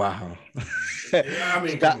 Wow. I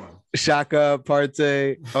mean, come on. Xhaka,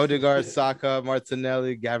 Partey, Odegaard, Saka,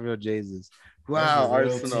 Martinelli, Gabriel Jesus. Wow,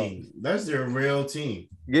 Arsenal. That's their real team.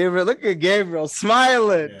 Gabriel, look at Gabriel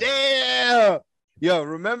smiling. Yeah. Damn. Yo,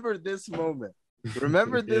 remember this moment.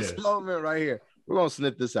 Remember this moment right here. We're gonna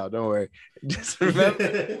snip this out. Don't worry. Just remember.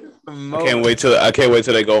 I can't wait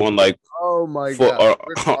till they go on like. Oh my god!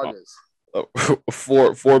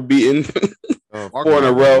 Four beaten, 4 in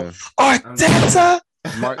a row. Arteta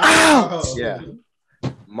out. Yeah.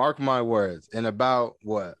 Mark my words. In about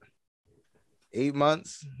what? 8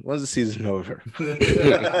 months? When's the season over?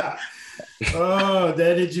 Oh,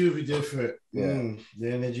 then it would be different. Yeah.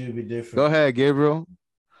 Then it would be different. Go ahead, Gabriel.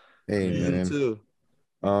 Hey, man. Too.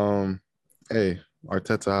 Hey,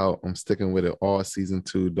 Arteta out. I'm sticking with it all season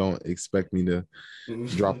 2. Don't expect me to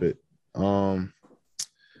drop it. But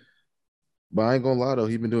I ain't gonna lie though,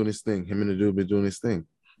 he been doing his thing. Him and the dude been doing his thing.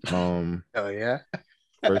 Oh yeah.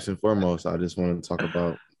 First and foremost, I just want to talk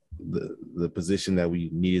about the position that we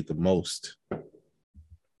needed the most.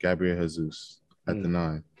 Gabriel Jesus at the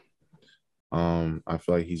 9. I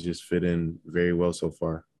feel like he's just fit in very well so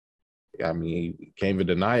far. I mean, he can't even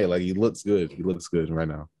deny it. Like, he looks good. He looks good right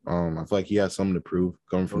now. I feel like he has something to prove.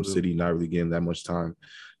 Coming from City, not really getting that much time,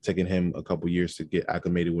 taking him a couple years to get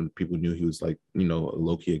acclimated when people knew he was like, a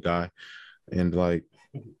low-key guy. And like,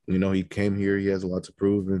 he came here. He has a lot to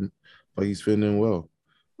prove, and like he's fitting in well.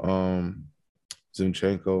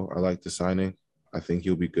 Zinchenko, I like the signing. I think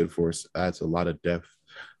he'll be good for us. Adds a lot of depth.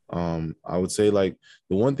 I would say like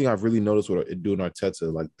the one thing I've really noticed with doing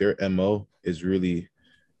Arteta, like their MO is really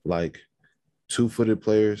like 2-footed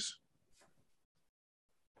players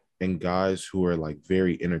and guys who are like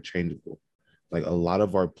very interchangeable. Like a lot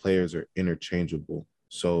of our players are interchangeable.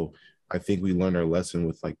 So I think we learned our lesson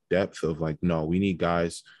with like depth of like, no, we need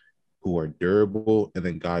guys who are durable and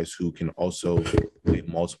then guys who can also play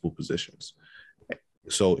multiple positions.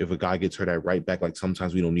 So if a guy gets hurt at right back, like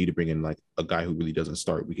sometimes we don't need to bring in like a guy who really doesn't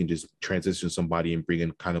start. We can just transition somebody and bring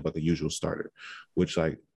in kind of like a usual starter, which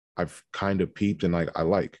like I've kind of peeped and like I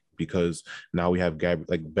like, because now we have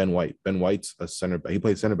like Ben White. Ben White's a center back. He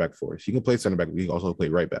played center back for us. He can play center back, but he can also play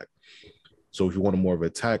right back. So if you want a more of an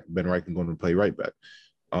attack, Ben White can go and play right back.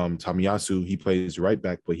 Tomiyasu, he plays right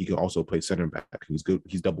back, but he can also play center back. He's good.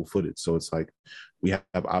 He's double-footed. So it's like we have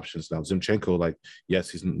options now. Zinchenko, like,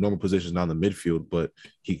 yes, his normal position is not in the midfield, but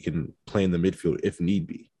he can play in the midfield if need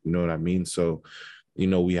be. You know what I mean? So,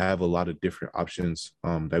 we have a lot of different options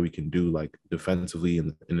that we can do, like defensively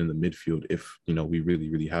and in the midfield if, we really,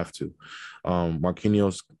 really have to.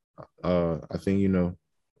 Marquinhos, I think,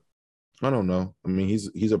 I don't know. I mean,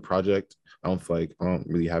 he's a project. I don't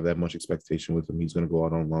really have that much expectation with him. He's going to go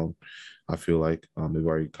out on loan. I feel like they've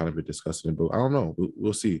already kind of been discussing it, but I don't know.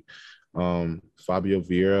 We'll see. Fabio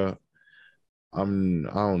Vieira, I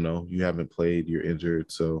don't know. You haven't played. You're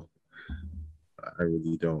injured, so I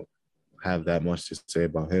really don't have that much to say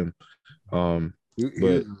about him. He's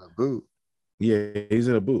in a boot. Yeah, he's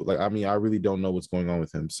in a boot. Like, I mean, I really don't know what's going on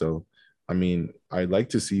with him. So, I mean, I'd like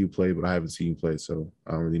to see you play, but I haven't seen you play, so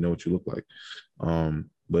I don't really know what you look like.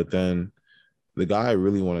 But then the guy I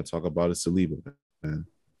really want to talk about is Saliba, man.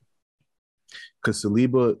 Because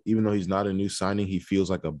Saliba, even though he's not a new signing, he feels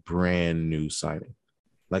like a brand new signing.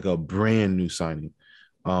 Like a brand new signing.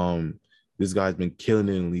 This guy's been killing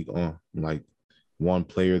it in League One, like one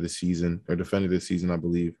player this season, or defender this season, I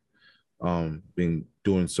believe. Been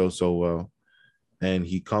doing so well. And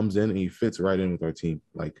he comes in and he fits right in with our team.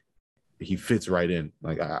 Like, he fits right in.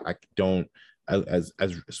 Like, I don't, as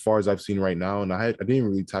far as I've seen right now, and I didn't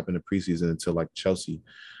really tap into preseason until like Chelsea,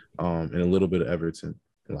 and a little bit of Everton.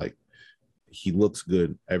 Like, he looks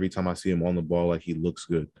good every time I see him on the ball. Like, he looks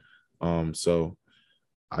good. So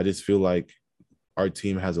I just feel like our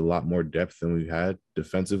team has a lot more depth than we've had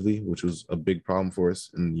defensively, which was a big problem for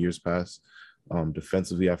us in years past.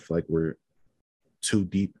 Defensively, I feel like we're too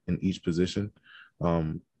deep in each position.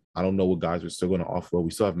 I don't know what guys we're still going to offload.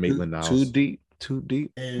 We still have Maitland now. Too deep.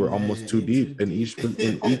 We're almost too deep in each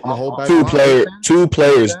the whole back. Two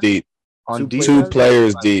players deep. Two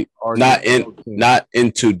players deep. Not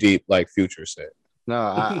in too deep, like Future said.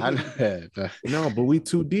 No, no, but we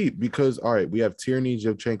too deep because all right, we have Tierney,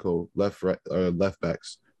 Zinchenko, left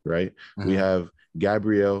backs, right? Mm-hmm. We have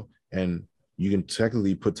Gabriel, and you can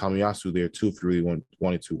technically put Tomiyasu there too if you really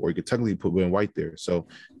wanted to, or you could technically put Ben White there. So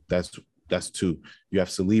that's two. You have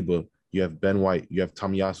Saliba, you have Ben White, you have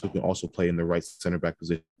Tomiyasu who can also play in the right center back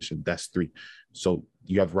position. That's three. So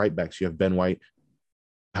you have right backs, you have Ben White,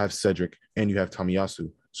 you have Cedric, and you have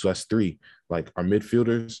Tomiyasu. So that's three. Like our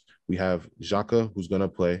midfielders, we have Xhaka, who's going to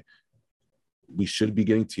play. We should be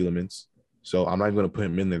getting Tielemans. So I'm not even going to put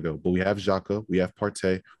him in there though. But we have Xhaka, we have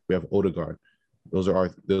Partey, we have Odegaard. Those are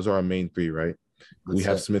our main three, right? We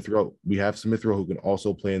have Smith Rowe. We have Smith Rowe who can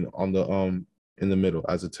also play in the middle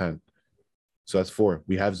as a 10. So that's four.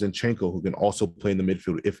 We have Zinchenko who can also play in the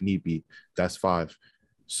midfield if need be. That's five.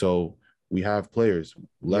 So we have players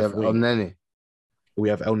left wing. Elneny. We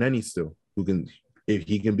have Elneny still who can, if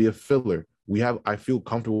he can be a filler. I feel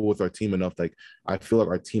comfortable with our team enough. Like, I feel like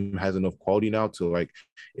our team has enough quality now to, like,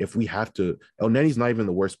 if we have to, Elneny's not even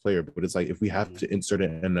the worst player, but it's like, if we have to insert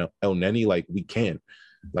an Elneny, like, we can.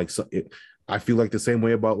 Like, so I feel like the same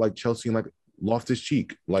way about, like, Chelsea and, like,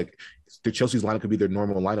 Loftus-Cheek. Like, the Chelsea's lineup could be their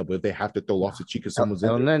normal lineup, but if they have to throw Loftus-Cheek because someone's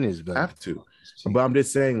in there, have to. But I'm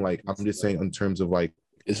just saying in terms of, like,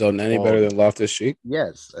 Is Elneny better than Loftus-Cheek?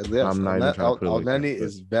 Yes. I'm not even trying to put it like that, Elneny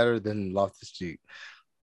is better than Loftus-Cheek.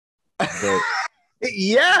 But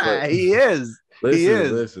yeah, he is.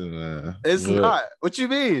 Listen, man. It's not. What you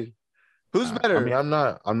mean? Who's better? I mean,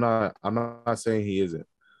 I'm not saying he isn't.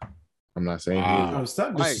 I'm not saying he isn't.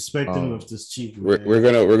 Stop disrespecting Loftus-Cheek. We're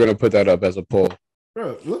gonna put that up as a poll.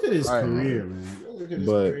 Bro, look at his career, man. Look at his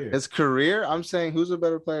career. His career, I'm saying, who's a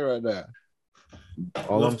better player right now?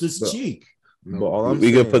 Loftus-Cheek.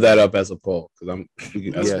 We could put that up as a poll because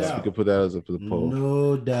we could put that as a poll.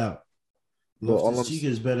 No doubt. Loftus-Cheek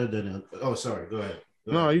is better than. Oh, sorry. Go ahead.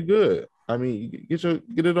 No, you good. I mean, get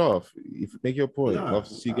it off. Make your point.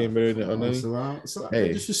 Loftus-Cheek ain't better than Elneny.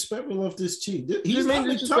 Hey, disrespect with Loftus-Cheek. He's not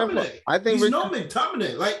McTominay. I think he's no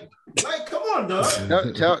McTominay. Like, come on, dog.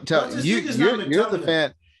 Tell you're the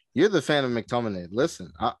fan. You're the fan of McTominay.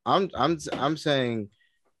 Listen, I'm saying.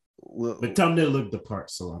 McTominay looked the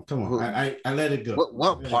part, so come on. I let it go.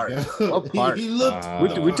 What part? What part? He looked.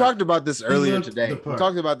 We talked about this earlier today. What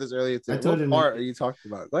part are you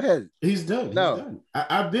talking about? Go ahead. He's done. No,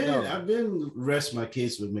 I've been rest my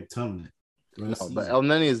case with McTominay. No, but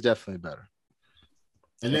Elneny is definitely better.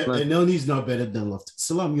 And Elneny's not better than Loftus.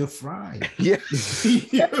 Salam, you're fried. Yeah,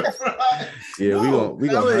 you're fried. Yeah, we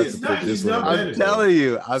gonna have to put this one. I'm telling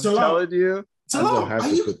you.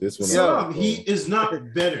 Salam, he is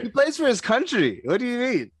not better. He plays for his country. What do you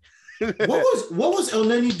mean? what was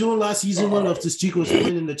Elneny doing last season when Loftus-Cheek was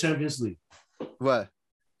playing in the Champions League? What?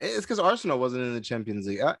 It's because Arsenal wasn't in the Champions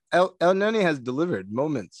League. Elneny has delivered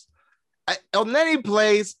moments. Elneny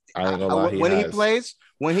plays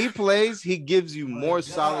when he plays, he gives you more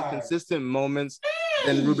solid, consistent moments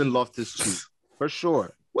than Ruben Loftus-Cheek for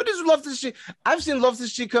sure. What is Loftus-Cheek? I've seen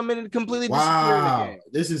Loftus-Cheek come in and completely disappear in the game.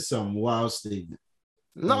 This is some wild statement.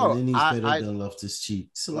 No, he's better than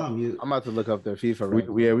Loftus-Cheek. Salam, I'm about to look up their FIFA. Right?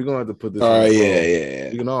 We're gonna have to put this.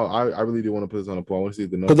 Yeah. You know, I really do want to put this on a poll. I want to see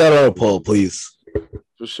the put that on a poll, please.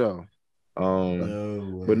 For sure.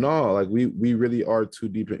 But no, like we really are too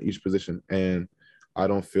deep in each position, and I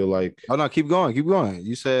don't feel like. Oh no, keep going.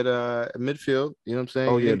 You said midfield. You know what I'm saying?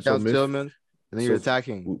 Oh yeah, so Tillman. And then you're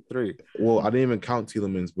attacking 3. Well, I didn't even count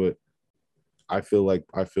Tielemans, but I feel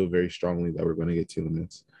very strongly that we're going to get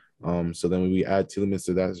Tielemans. So then when we add Tielemans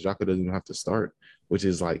to that, Xhaka doesn't even have to start, which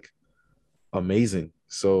is like amazing.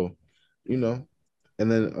 So, you know, and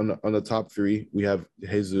then on the top 3, we have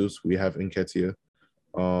Jesus, we have Nketiah,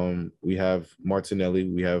 we have Martinelli,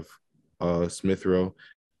 we have Smith Rowe,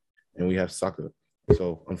 and we have Saka.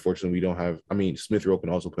 So unfortunately, we don't have. I mean, Smith Rowe can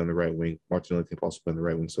also play on the right wing. Martinelli can also play on the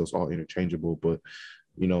right wing. So it's all interchangeable. But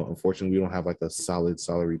you know, unfortunately, we don't have like a solid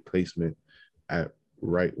replacement at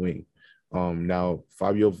right wing. Now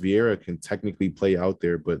Fabio Vieira can technically play out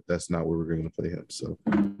there, but that's not where we're going to play him. So,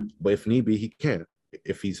 but if need be, he can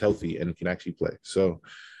if he's healthy and can actually play. So,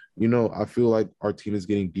 you know, I feel like our team is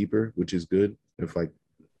getting deeper, which is good. If like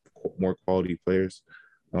more quality players,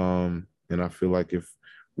 and I feel like if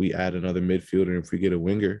we add another midfielder, if we get a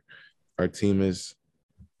winger, our team is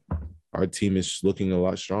looking a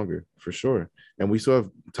lot stronger for sure. And we still have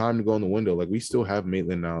time to go in the window. Like we still have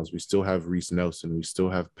Maitland Niles, we still have Reece Nelson, we still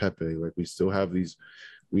have Pepe. Like we still have these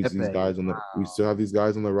guys on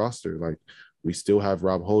the roster. Like we still have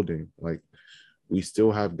Rob Holding. Like we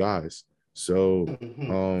still have guys. So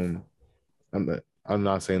I'm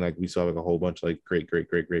not saying like we still have like a whole bunch of like great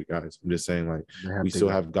guys. I'm just saying like we still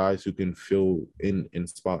have guys who can fill in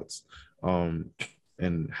spots and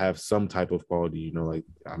have some type of quality. You know, like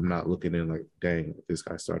I'm not looking in like, dang, this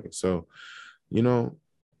guy's starting. So, you know,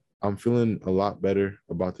 I'm feeling a lot better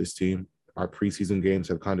about this team. Our preseason games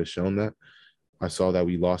have kind of shown that. I saw that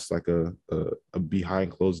we lost like a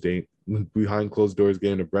behind closed doors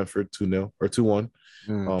game to Brentford 2-0 or 2-1.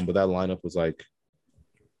 But that lineup was like,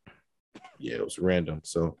 yeah, it was random,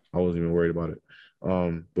 so I wasn't even worried about it.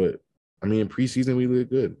 But I mean, in preseason we looked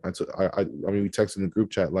good. I mean, we texted in the group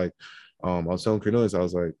chat like, I was telling Cornelius, I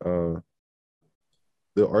was like,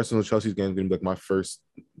 the Arsenal Chelsea game is gonna be like my first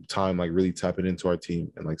time like really tapping into our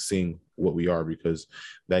team and like seeing what we are, because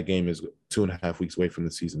that game is 2.5 weeks away from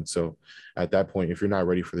the season. So at that point, if you're not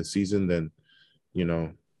ready for the season, then you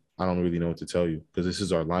know I don't really know what to tell you, because this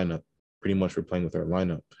is our lineup. Pretty much we're playing with our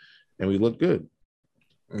lineup, and we look good.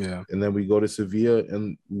 Yeah. And then we go to Sevilla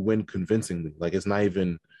and win convincingly. Like it's not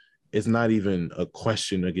even a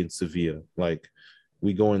question against Sevilla. Like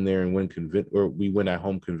we go in there and we win at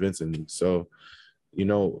home convincingly. So, you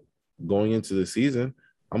know, going into the season,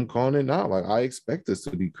 I'm calling it now. Like I expect us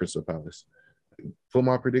to beat Crystal Palace. put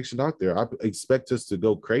my prediction out there. I expect us to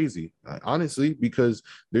go crazy, honestly, because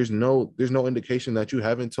there's no indication that you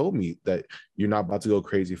haven't told me that you're not about to go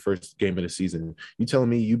crazy first game of the season. You telling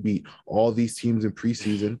me you beat all these teams in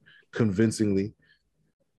preseason convincingly.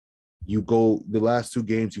 You go the last 2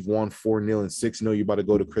 games, you've won 4-0 and 6-0. You're about to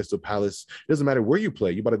go to Crystal Palace. It doesn't matter where you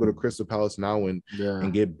play. You're about to go to Crystal Palace now and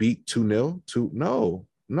get beat 2-0.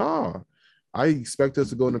 No. I expect us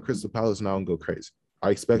to go into Crystal Palace now and go crazy. I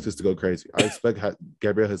expect us to go crazy. I expect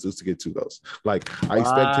Gabriel Jesus to get 2 goals. Like, I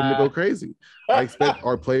expect him to go crazy. I expect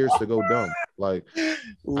our players to go dumb. Like, I have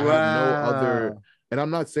no other. And I'm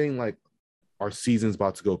not saying like our season's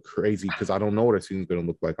about to go crazy because I don't know what our season's going to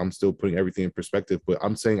look like. I'm still putting everything in perspective, but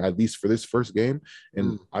I'm saying at least for this first game,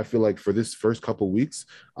 and I feel like for this first couple of weeks,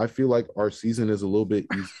 I feel like our season is a little bit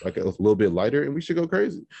lighter, and we should go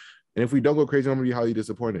crazy. And if we don't go crazy, I'm going to be highly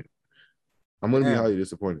disappointed. I'm going to be highly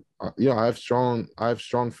disappointed. I have strong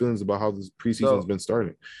feelings about how this preseason's been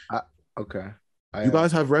starting. You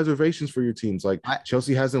guys have reservations for your teams. Like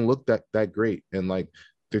Chelsea hasn't looked that great, and like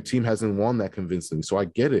their team hasn't won that convincingly. So I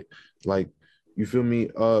get it. Like, you feel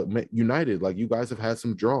me? United, like you guys have had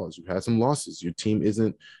some draws, you've had some losses. Your team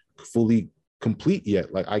isn't fully complete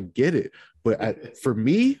yet. Like, I get it, but for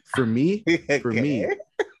me,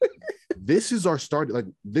 this is our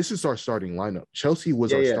starting lineup. Chelsea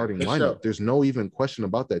was our starting lineup. Sure. There's no even question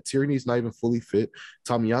about that. Tierney's not even fully fit.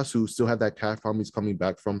 Tomiyasu still had that calf problem he's coming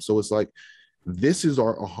back from. So it's like, this is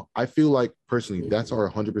I feel like personally, that's our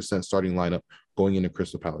 100% starting lineup going into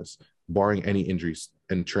Crystal Palace, barring any injuries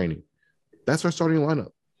and training. That's our starting lineup.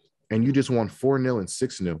 And you just won 4-0 and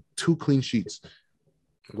 6-0, 2 clean sheets.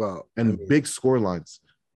 Well, and big score lines.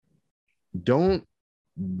 Don't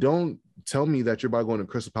tell me that you're about going to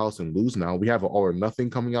Crystal Palace and lose now. We have an all or nothing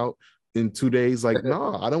coming out in 2 days. Like,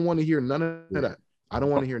 no, I don't want to hear none of that. I don't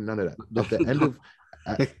want to hear none of that. At the end of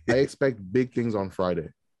I expect big things on Friday.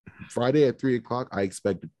 Friday at 3:00, I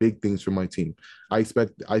expect big things from my team. I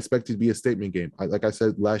expect it to be a statement game. Like I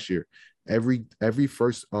said last year, every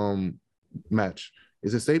first match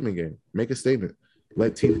is a statement game. Make a statement.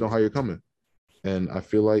 Let teams know how you're coming. And I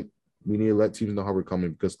feel like we need to let teams know how we're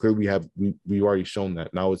coming, because clearly we've already shown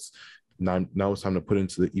that. Now it's time to put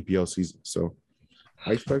into the EPL season. So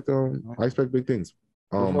I expect big things.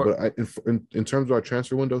 But in terms of our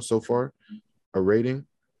transfer window so far, a rating,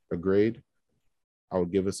 a grade, I would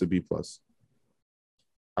give us a B+.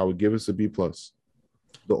 I would give us a B+. The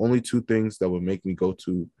only 2 things that would make me go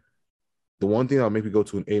to, the one thing that would make me go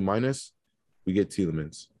to an A-, we get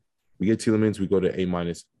Tielemans. We go to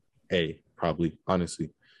A-, probably,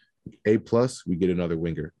 honestly. A+, we get another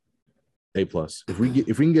winger. A+. If we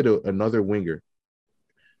can get another winger,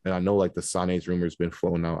 and I know like the Sané's rumor's been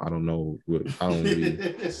flowing out. I don't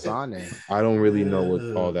really know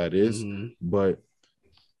what all that is. But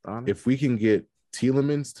if we can get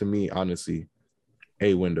Tielemans, to me, honestly,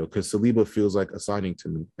 a window, because Saliba feels like a signing to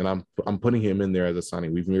me, and I'm putting him in there as a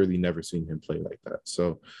signing. We've really never seen him play like that.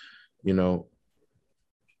 So,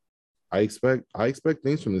 I expect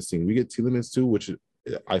things from this team. We get Tielemans too, which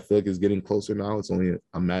I feel like is getting closer now. It's only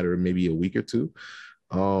a matter of maybe a week or 2.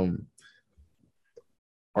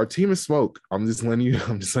 Our team is smoke. I'm just letting you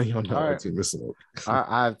know our team is smoke.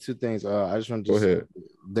 I have 2 things. I just want to go ahead.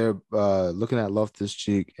 They're looking at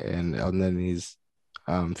Loftus-Cheek and Elneny's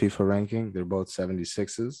FIFA ranking. They're both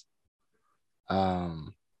 76s. But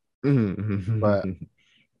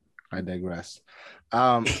I digress.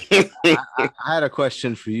 I had a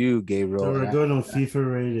question for you, Gabriel. So we're going on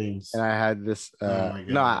FIFA ratings, and I had this.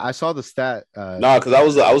 I saw the stat. Because I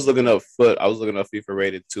was looking up FIFA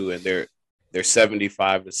rated too, and they're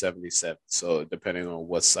 75 to 77. So depending on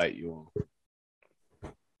what site you on.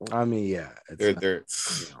 I mean, yeah, they're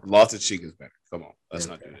Loftus-Cheek is better. Come on, let's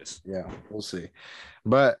not do this. Yeah, we'll see.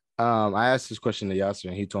 But I asked this question to Yasser,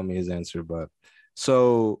 and he told me his answer. But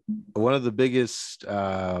so one of the biggest,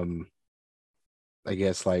 I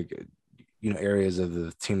guess, like, areas of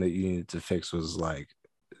the team that you needed to fix was like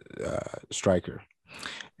striker.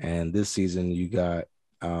 And this season you got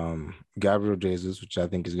Gabriel Jesus, which I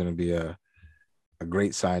think is going to be a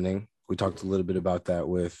great signing. We talked a little bit about that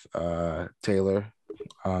with Taylor.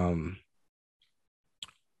 And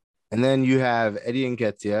then you have Eddie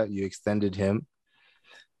Nketiah. You extended him.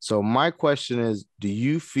 So my question is, do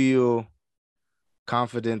you feel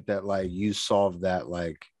confident that like you solved that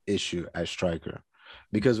like issue at striker?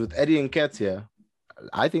 Because with Eddie Nketiah,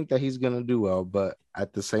 I think that he's going to do well, but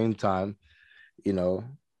at the same time,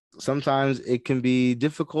 sometimes it can be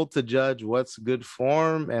difficult to judge what's good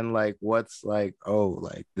form and like what's like, oh,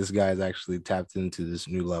 like this guy's actually tapped into this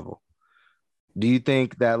new level. Do you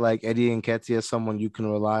think that like Eddie Nketiah is someone you can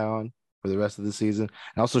rely on for the rest of the season.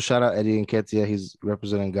 And also shout out Eddie Nketiah. He's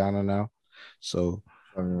representing Ghana now. So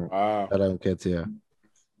wow. Shout out Nketiah.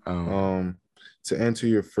 To answer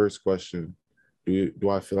your first question, do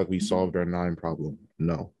I feel like we solved our 9 problem?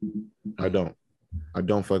 No, I don't. I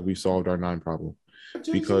don't feel like we solved our 9 problem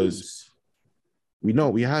because we know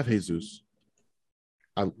we have Jesus.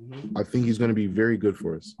 I think he's going to be very good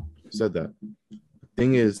for us. Said that.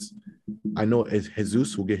 Thing is, I know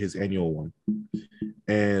Jesus will get his annual one,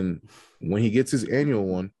 and when he gets his annual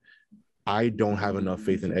one, I don't have enough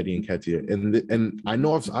faith in Eddie Nketiah, and I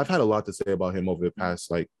know I've had a lot to say about him over the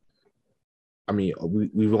past I mean,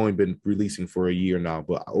 we've only been releasing for a year now,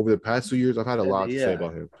 but over the past 2 years, I've had a lot to say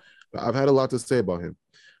about him. I've had a lot to say about him,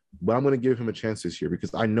 but I'm going to give him a chance this year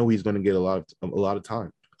because I know he's going to get a lot of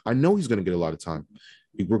time. I know he's going to get a lot of time.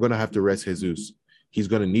 We're going to have to rest Jesus. He's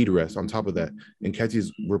going to need rest. On top of that,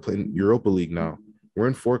 and we're playing Europa League now. We're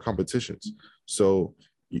in 4 competitions, so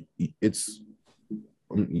it's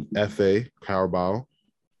FA, Carabao,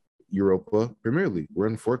 Europa, Premier League. We're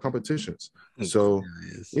in 4 competitions. So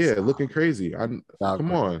looking crazy.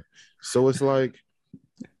 Come on. So it's like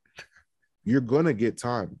you're gonna get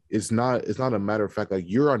time. It's not a matter of fact, like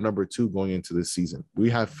you're our number 2 going into this season. We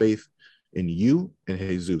have faith in you and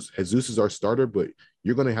Jesus. Jesus is our starter, but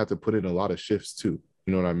you're gonna have to put in a lot of shifts too.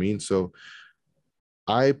 You know what I mean? So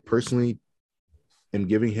I personally am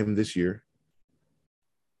giving him this year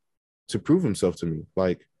to prove himself to me.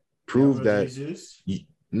 Like prove that Jesus?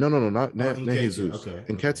 No, not Jesus.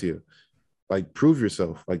 Okay. Nketiah. Like, prove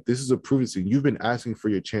yourself. Like, this is a prove it. You've been asking for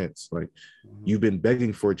your chance. Like, you've been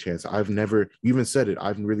begging for a chance. You even said it.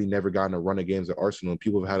 I've really never gotten a run of games at Arsenal, and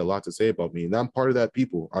people have had a lot to say about me. And I'm part of that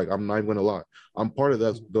people. I'm not even going to lie. I'm part of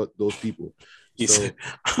those people. He said,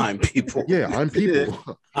 I'm people. Yeah, I'm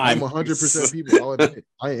people. I'm 100% people. I'll admit,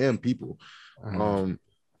 I am people.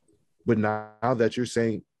 But now that you're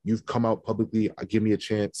saying you've come out publicly, give me a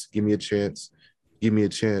chance. Give me a chance. Give me a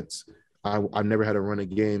chance. I've never had a run of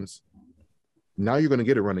games. Now you're going to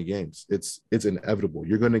get a run of games. It's inevitable.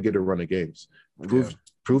 You're going to get a run of games.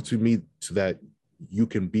 Prove to me that you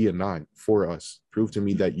can be a 9 for us. Prove to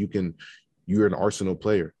me that you're an Arsenal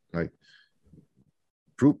player. Like,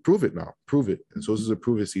 prove it now. Prove it. And so this is a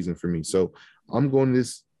prove it season for me. So I'm going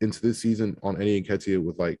into this season on Eddie Nketiah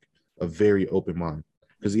with like a very open mind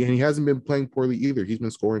because he hasn't been playing poorly either. He's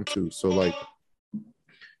been scoring too. So like,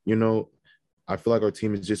 I feel like our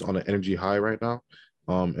team is just on an energy high right now.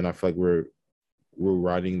 And I feel like we're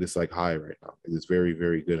riding this like high right now. It's very,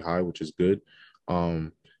 very good high, which is good.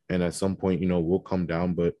 And at some point, we'll come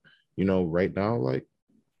down. But, right now, like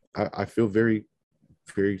I feel very,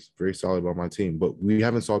 very, very solid about my team. But we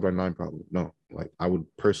haven't solved our 9 problem. No, like I would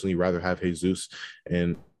personally rather have Jesus.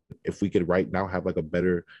 And if we could right now have like a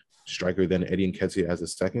better striker than Eddie Nketiah as a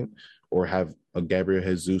second, or have a Gabriel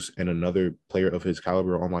Jesus and another player of his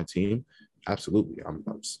caliber on my team, absolutely. I'm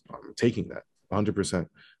taking that 100%.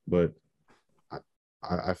 But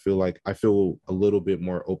I feel a little bit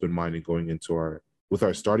more open-minded going into with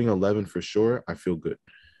our starting 11 for sure. I feel good.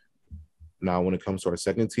 Now, when it comes to our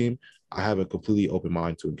second team, I have a completely open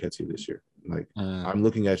mind to Nketiah this year. Like, I'm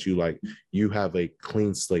looking at you like you have a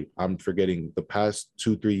clean slate. I'm forgetting the past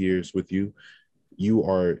 2-3 years with you.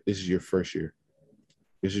 This is your first year.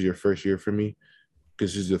 This is your first year for me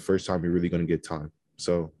because this is the first time you're really going to get time.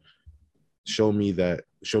 So show me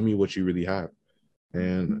what you really have.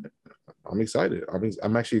 And I'm excited.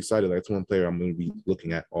 I'm actually excited. Like, it's one player I'm going to be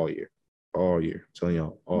looking at all year. I'm telling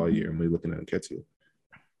y'all, all year. I'm going to be looking at Nketiah.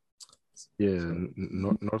 Yeah,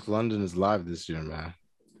 North London is live this year, man.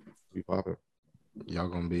 We popping. Y'all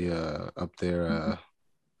gonna be up there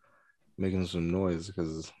making some noise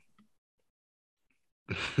because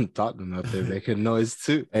Tottenham up there making noise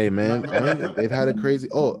too. Hey man, they've had a crazy.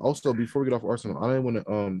 Oh, also before we get off Arsenal, I want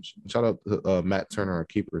to shout out to Matt Turner, our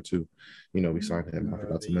keeper too. We signed him. I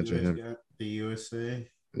forgot to mention him. The USA.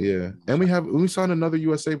 Yeah, and we signed another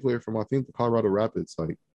USA player from I think the Colorado Rapids.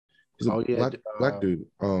 Like, he's a black dude.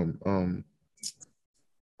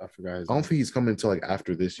 I forgot. I don't think he's coming until like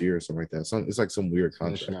after this year or something like that. It's like some weird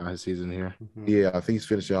contract. Finishing out his season here. Yeah, I think he's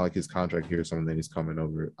finishing out like his contract here or something. Then he's coming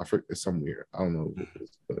over. I forget, it's some weird. I don't know what it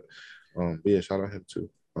is, but yeah, shout out him too.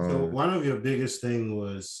 So one of your biggest thing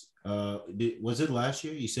was it last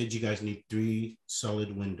year? You said you guys need 3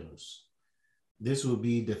 solid windows. This will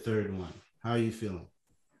be the 3rd one. How are you feeling?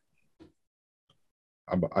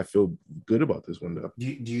 I feel good about this window. Do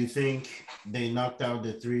you think they knocked out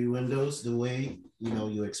the 3 windows the way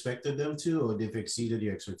you expected them to, or they've exceeded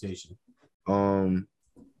your expectation?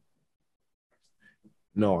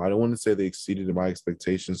 No, I don't want to say they exceeded my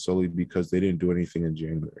expectations solely because they didn't do anything in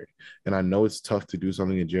January. And I know it's tough to do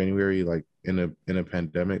something in January, like in a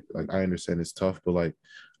pandemic. Like I understand it's tough, but like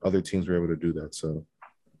other teams were able to do that. So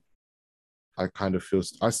I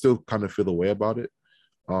still kind of feel the way about it.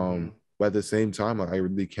 But at the same time, like, I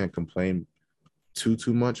really can't complain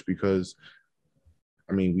too much because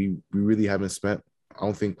I mean we really haven't spent, I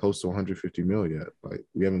don't think, close to 150 mil yet. Like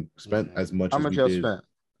we haven't spent as much as we did. Spent?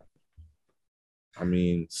 I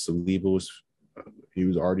mean, Saliba he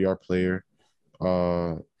was already our player.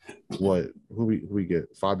 Who we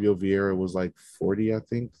get? Fabio Vieira was like 40, I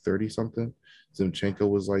think, 30 something. Zinchenko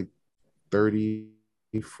was like 30,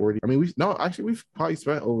 40. I mean, we've probably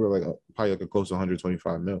spent over probably a close to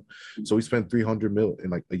 125 mil. So we spent 300 mil in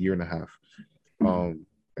like a year and a half.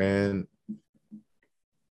 And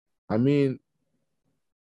I mean,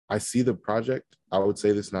 I see the project. I would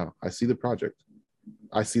say this now. I see the project.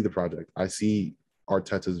 I see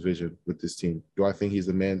Arteta's vision with this team. Do I think he's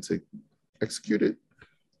the man to execute it?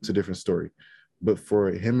 It's a different story. But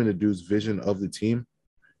for him and the dude's vision of the team,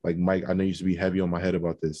 like Mike, I know you used to be heavy on my head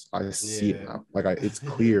about this. I see it now. Like it's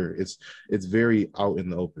clear. It's very out in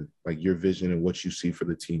the open. Like your vision and what you see for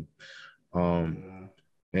the team.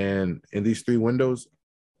 And in these 3 windows,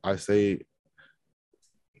 I say,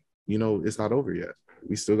 it's not over yet.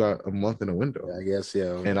 We still got a month in a window. Yeah, I guess,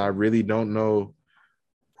 yeah. And I really don't know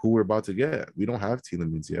who we're about to get. We don't have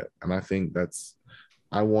Tielemans yet. And I think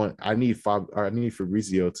I need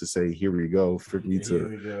Fabrizio to say, here we go, for me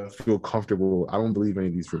to feel comfortable. I don't believe any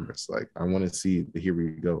of these rumors. Like, I want to see the here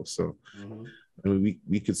we go. So, I mean,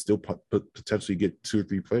 we could still potentially get 2 or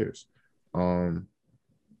 3 players. So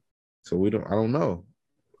I don't know.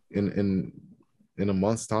 In a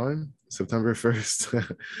month's time, September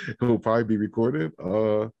 1st, it will probably be recorded.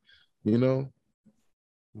 I don't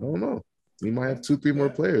know. We might have 2, 3 more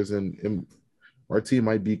players, and our team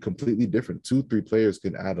might be completely different. 2, 3 players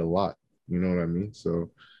can add a lot. You know what I mean? So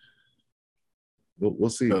we'll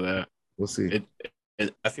see. We'll see.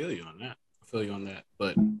 I feel you on that.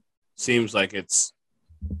 But seems like it's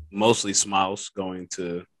mostly Smiles going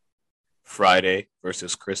to Friday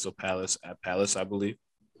versus Crystal Palace at Palace, I believe.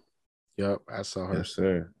 Yep, I saw her. Yes,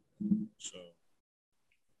 sir. So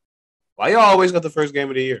why y'all always got the first game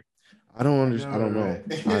of the year? I don't understand. I don't know.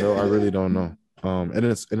 I really don't know. And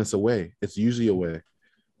it's away. It's usually away.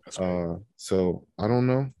 So I don't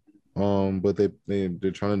know. But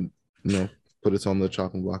they're trying to put us on the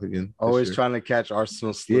chopping block again. Always trying to catch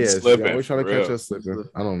Arsenal slipping. Yeah, always trying to catch us slipping.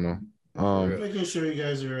 I don't know. Making sure you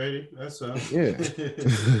guys are ready. That's all. Yeah.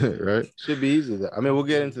 Right. Should be easy though. I mean, we'll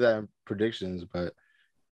get into that in predictions, but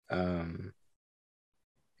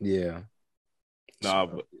yeah. Nah,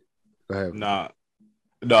 but go ahead.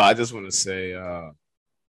 No, I just want to say, I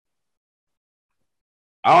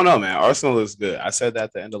don't know, man. Arsenal is good. I said that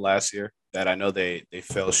at the end of last year that I know they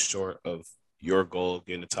fell short of your goal of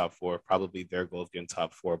getting the top 4, probably their goal of getting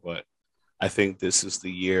top 4, but I think this is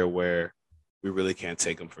the year where we really can't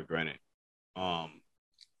take them for granted.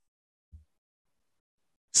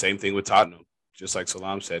 Same thing with Tottenham, just like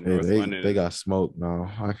Salam said. North London, they got smoked now.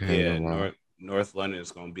 North London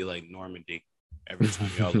is going to be like Normandy every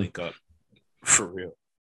time y'all link up, for real.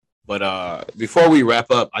 But before we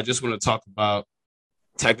wrap up, I just want to talk about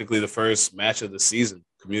technically the first match of the season,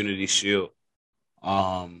 Community Shield.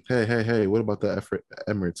 Hey! What about the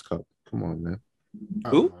Emirates Cup? Come on, man.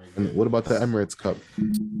 Who? What about the Emirates Cup?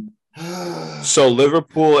 So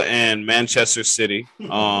Liverpool and Manchester City.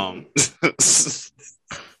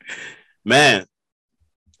 Man,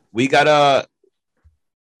 we gotta.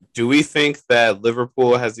 Do we think that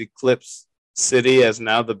Liverpool has eclipsed City as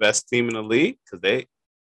now the best team in the league? Because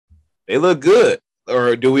they look good.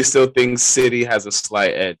 Or do we still think City has a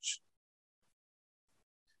slight edge?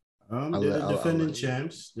 They're the defending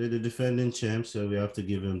champs. They're the defending champs, so we have to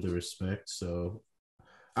give them the respect. So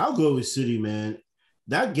I'll go with City, man.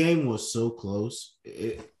 That game was so close.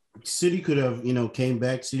 City could have, came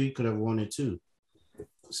back. City could have won it too.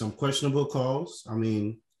 Some questionable calls. I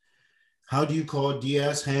mean, how do you call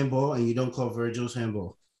Diaz handball and you don't call Virgil's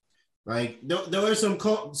handball? Like there were some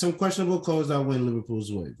questionable calls that went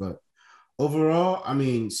Liverpool's way, but overall, I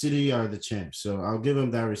mean, City are the champs, so I'll give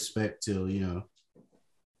them that respect till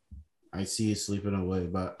I see it slipping away.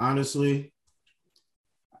 But honestly,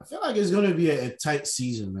 I feel like it's gonna be a tight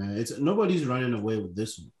season, man. Nobody's running away with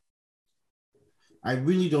this one. I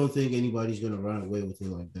really don't think anybody's gonna run away with it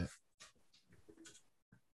like that.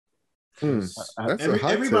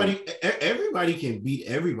 Everybody can beat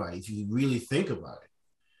everybody if you really think about it.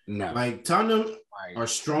 No, like Tottenham are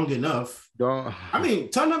strong enough.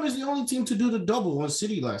 Tottenham is the only team to do the double on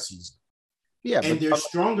City last season. Yeah, and they're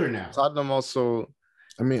stronger now. Tottenham also,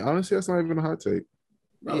 I mean, honestly, that's not even a hot take.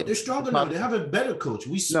 Bro, they're stronger now. They have a better coach.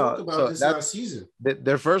 We spoke about this last season.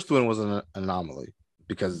 Their first win was an anomaly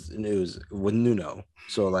because it was with Nuno.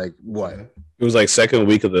 So, like, what? It was like second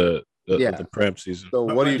week of the Prem season. So,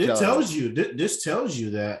 what do you tell us? This tells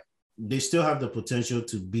you that they still have the potential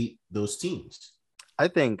to beat those teams. I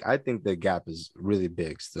think the gap is really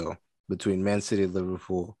big still between Man City,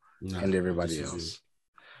 Liverpool, and everybody else.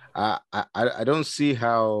 I don't see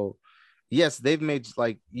how. Yes, they've made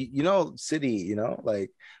like City.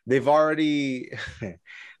 Like they've already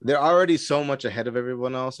they're already so much ahead of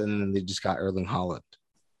everyone else, and then they just got Erling Haaland.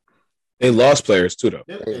 They lost players too, though.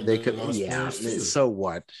 They could, so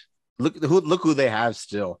what? Look who they have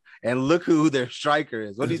still, and look who their striker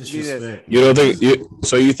is. What do you mean? You don't think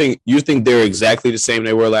so? You think they're exactly the same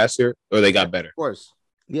they were last year, or they got better? Of course,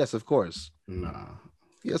 yes, of course. Nah.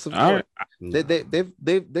 Yes, of course. Right.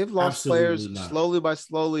 They've lost players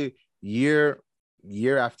slowly, year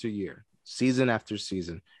after year, season after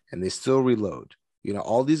season, and they still reload.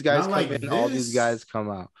 All these guys come in, all these guys come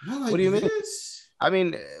out. What do you mean? I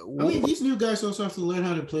mean, these new guys also have to learn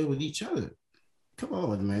how to play with each other. Come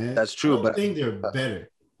on, man. That's true, I think they're better.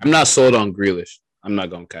 I'm not sold on Grealish. I'm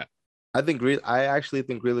not going to cap. I actually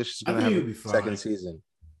think Grealish is going to have a second season.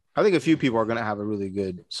 I think a few people are going to have a really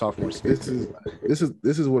good sophomore season. This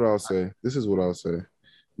is what I'll say.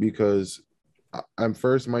 Because I'm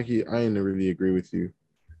first, Mikey. I didn't really agree with you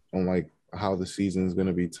on like how the season is going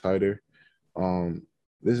to be tighter. I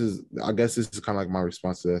guess this is kind of like my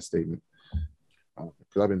response to that statement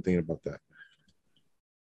because I've been thinking about that.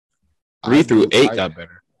 3 through 8 got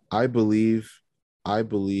better. I believe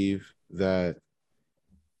that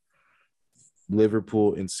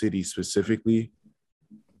Liverpool and City specifically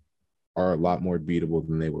are a lot more beatable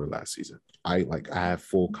than they were last season. I have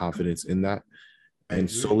full confidence in that. And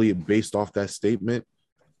solely based off that statement,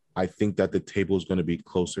 I think that the table is going to be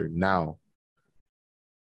closer. Now,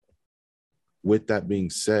 with that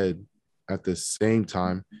being said, at the same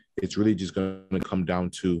time, it's really just going to come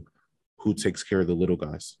down to who takes care of the little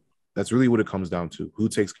guys. That's really what it comes down to. Who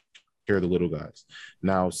takes care of the little guys?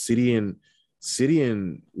 Now, City and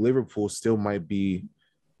Liverpool still might be,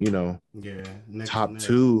 top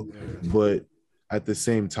two, but at the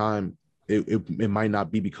same time, it might not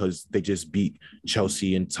be because they just beat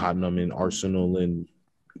Chelsea and Tottenham and Arsenal and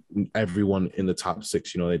everyone in the top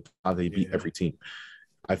 6. They beat every team.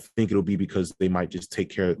 I think it'll be because they might just take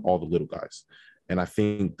care of all the little guys. And I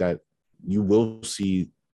think that you will see,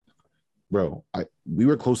 bro, we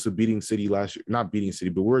were close to beating City last year. Not beating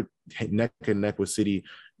City, but we're neck and neck with City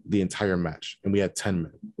the entire match. And we had 10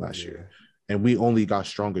 men last year. And we only got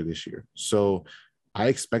stronger this year. So I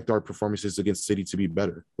expect our performances against City to be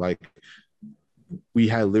better. Like, we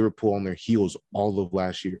had Liverpool on their heels all of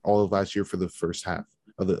last year for the first half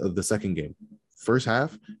of the second game. First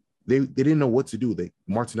half, they didn't know what to do.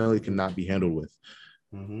 Martinelli cannot be handled with.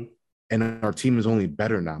 Mm-hmm. And our team is only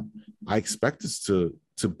better now. I expect us to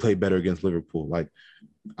play better against Liverpool. Like,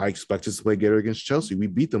 I expect us to play better against Chelsea. We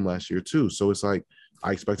beat them last year too. So it's like,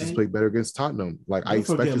 I expect us to play better against Tottenham. Like, I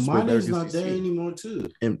expect us to play better against not there anymore too.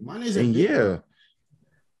 And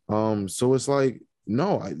so it's like,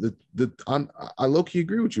 no, I low-key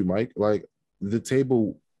agree with you, Mike. Like, the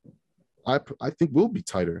table, I think will be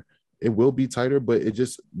tighter. It will be tighter, but it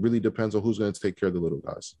just really depends on who's going to take care of the little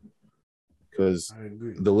guys. Because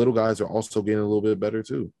the little guys are also getting a little bit better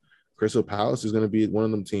too. Crystal Palace is going to be one of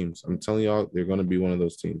them teams. I'm telling y'all, they're going to be one of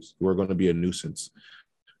those teams who are going to be a nuisance.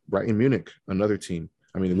 Brighton Munich, another team.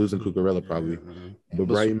 I mean, they're losing Cucurella probably, but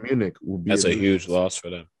Brighton Munich will be. That's a huge loss for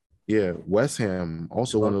them. Yeah, West Ham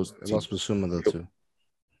also one of those. Lost Basuma though too.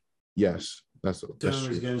 Yes, that's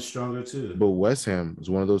true. Getting stronger too. But West Ham is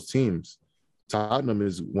one of those teams. Tottenham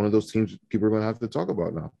is one of those teams people are going to have to talk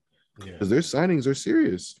about now because their signings are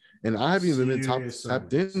serious. And I haven't even been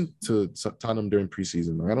tapped into Tottenham during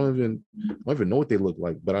preseason. I don't even know what they look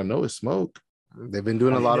like, but I know it's smoke. They've been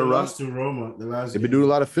doing a lot of runs to Roma. They've been doing a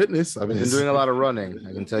lot of fitness. I've been doing a lot of running.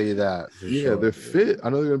 I can tell you that. They're fit. I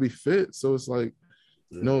know they're gonna be fit. So it's like,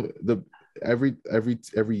 every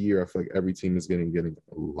year I feel like every team is getting a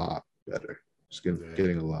lot better. Just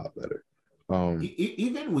getting a lot better.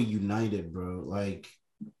 Even with United, bro. Like,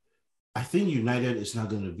 I think United is not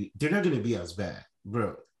gonna be. They're not gonna be as bad,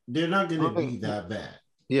 bro. They're not going to be that bad.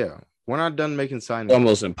 Yeah. We're not done making signings.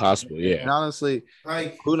 Almost impossible, yeah. And honestly,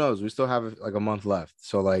 like, who knows? We still have like a month left.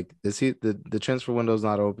 So, like, the transfer window is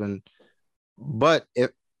not open. But in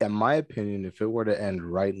my opinion, if it were to end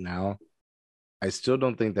right now, I still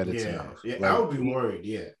don't think that it's enough. Yeah, like, I would be worried,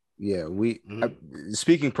 yeah. Yeah,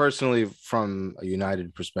 speaking personally from a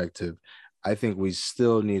United perspective, I think we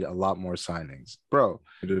still need a lot more signings, bro.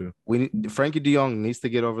 Frankie De Jong needs to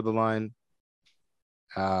get over the line.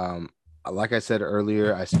 Like I said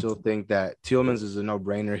earlier, I still think that Tielemans is a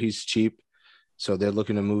no-brainer. He's cheap, so they're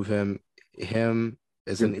looking to move him. Him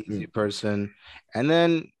is an easy person, and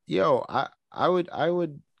then I would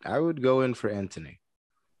go in for Antony.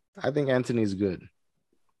 I think Antony's good.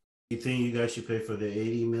 You think you guys should pay for the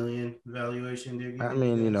 80 million valuation? I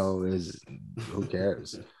mean, who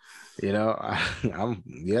cares? Why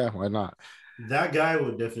not? That guy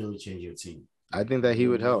would definitely change your team. I think that he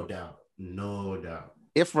would help. No doubt.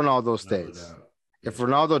 If Ronaldo stays. No doubt. If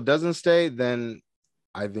Ronaldo doesn't stay, then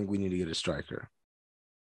I think we need to get a striker.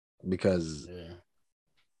 Because,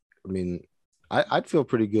 I mean, I'd feel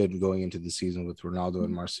pretty good going into the season with Ronaldo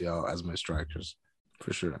and Martial as my strikers,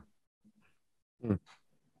 for sure.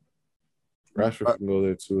 Rashford can go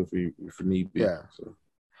there too if need be. Yeah. So.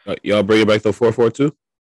 Y'all bring it back to 4-4-2?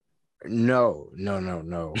 No.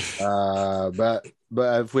 But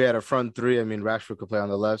if we had a front three, I mean, Rashford could play on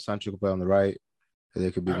the left, Sancho could play on the right.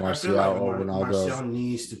 They could be Martial or Ronaldo. Martial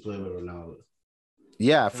needs to play with Ronaldo.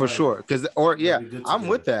 Yeah, for sure. I'm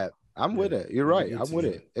with that. I'm with it. You're right. I'm with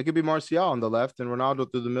it. It could be Martial on the left and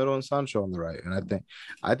Ronaldo through the middle and Sancho on the right. And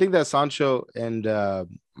I think that Sancho and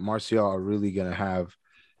Martial are really gonna have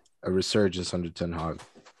a resurgence under Ten Hag,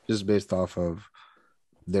 just based off of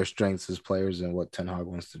their strengths as players and what Ten Hag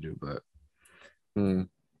wants to do. But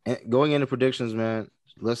going into predictions, man,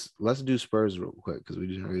 let's do Spurs real quick because we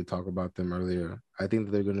didn't really talk about them earlier. I think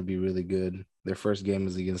that they're going to be really good. Their first game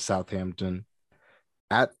is against Southampton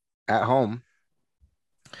at home.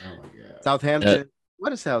 Oh my God! Southampton.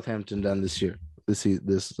 What has Southampton done this year? They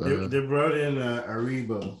brought in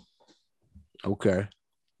Aribo. Okay.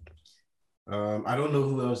 I don't know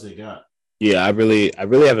who else they got. Yeah, I really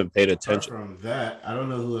haven't paid attention. Apart from that, I don't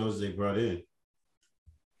know who else they brought in.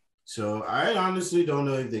 So I honestly don't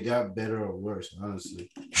know if they got better or worse, honestly.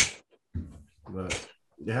 But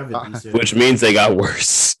they have a decent. Which means they got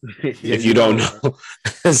worse. If you don't know,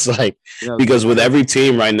 it's like because with every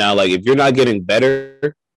team right now, like if you're not getting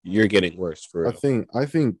better, you're getting worse. I think. I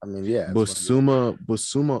mean, yeah.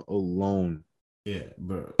 Basuma alone. Yeah,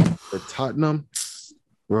 bro. For Tottenham,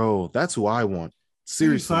 bro, that's who I want.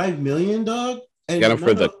 Seriously, $5 million, dog. And got him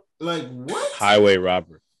for the what highway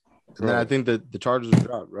robber. And then I think that the charges are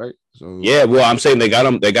dropped, right? So yeah, well, I'm saying they got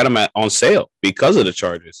him on sale because of the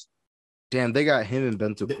charges. Damn, they got him and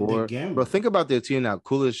Bentancur. Bro, think about their team now.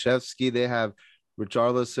 Kulusevski, they have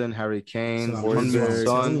Richarlison, Harry Kane,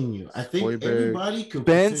 Son. I think everybody could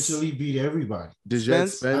potentially beat everybody.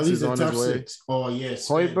 Spence is on his way. Oh yes,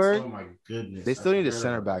 Højbjerg. Oh my goodness. They still need a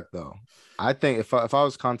center back though. I think if I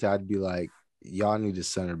was Conte, I'd be like, y'all need a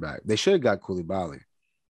center back. They should have got Koulibaly,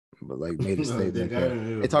 but like made a statement.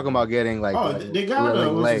 They're talking about getting they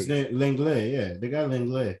got what's his name? Lenglet. Yeah, they got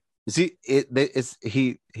Lenglet. Is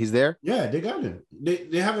he's there? Yeah, they got him.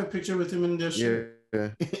 They have a picture with him in their shirt.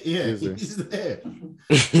 Yeah, he's there.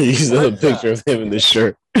 He's a picture of him in the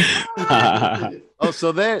shirt.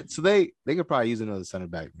 So they could probably use another center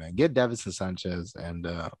back, man. Get Davinson Sanchez and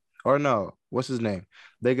or no, what's his name?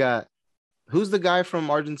 They got who's the guy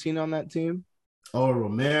from Argentina on that team? Oh,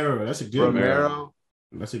 Romero. That's a good Romero.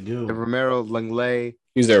 That's a good one. Romero, Lenglet.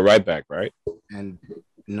 He's their right back, right? And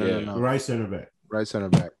no. Right center back. Right center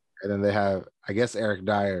back. And then they have, I guess, Eric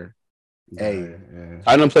Dyer.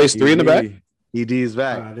 Tottenham plays 3 in the back. ED is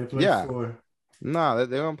back. They play 4. No,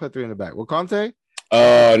 they don't put 3 in the back. Well, Conte?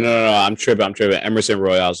 Oh, no. I'm tripping. Emerson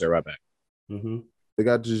Royale's their right back. Mm-hmm. They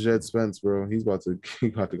got Jet Spence, bro. He's about to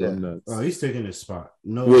go nuts. Oh, he's taking his spot.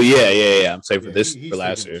 No. Well, yeah. I'm saying for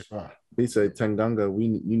last year. He said, Tanganga,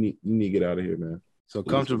 you need to get out of here, man. So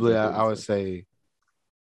comfortably, I would say,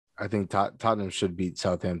 I think Tottenham should beat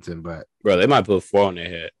Southampton, but bro, they might put 4 on their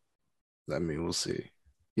head. I mean, we'll see.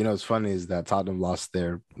 You know, what's funny is that Tottenham lost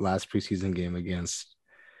their last preseason game against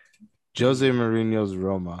Jose Mourinho's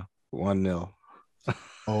Roma 1-0.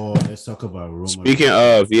 Oh, let's talk about Roma. Speaking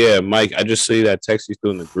of, Mike, I just see that text you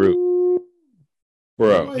threw in the group.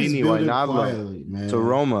 Bro. To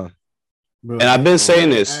Roma. Bro, and I've been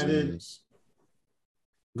saying this.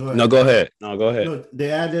 Go ahead. No, go ahead. No,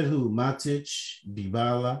 they added who? Matic,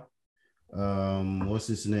 Dybala. What's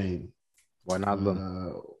his name?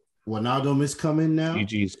 Wijnaldum is coming now.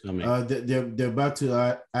 GG's coming. They're about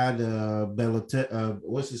to add Belotti.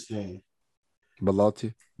 What's his name?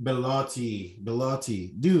 Belotti.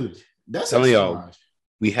 Dude, that's telling y'all.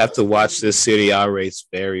 We have to watch this Serie A race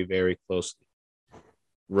very, very closely.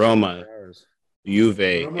 Roma, Juve,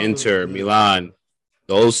 Inter, Milan.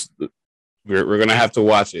 Those we're gonna have to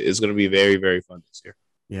watch it. It's gonna be very, very fun this year.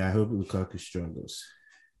 Yeah, I hope Lukaku struggles.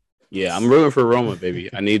 Yeah, I'm rooting for Roma, baby.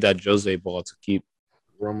 I need that Jose ball to keep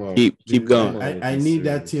going. I need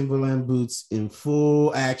that Timberland boots in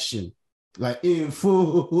full action. Like in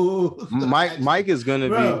full. Mike is gonna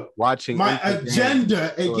be watching my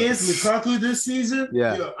agenda against Lukaku this season.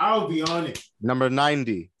 Yeah, I'll be on it. Number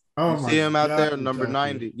 90. Oh, see him out there, number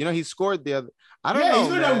 90. You know, he scored the other. I don't know. He's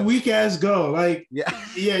gonna have weak ass goal. Like, yeah.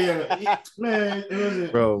 Man,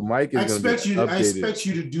 bro, Mike is. I expect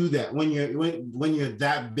you to do that when you're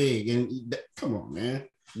that big. And come on, man.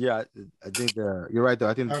 Yeah, I think you're right though.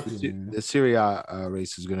 I think the Serie A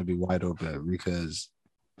race is going to be wide open because,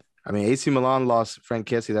 I mean, AC Milan lost Frank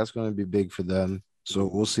Kessie. That's going to be big for them. So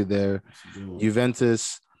we'll see there.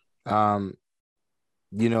 Juventus, you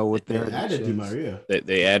know, with their added Di Maria,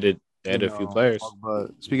 they added a few players.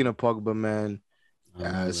 Pogba, speaking of Pogba, man,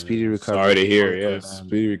 speedy recovery. Sorry to hear. Yeah,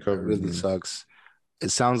 speedy recovery really sucks.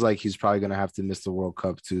 It sounds like he's probably going to have to miss the World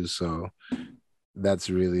Cup too. So that's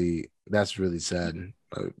really sad.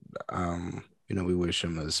 But, you know, we wish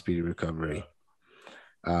him a speedy recovery.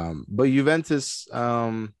 But Juventus,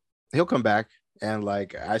 he'll come back, and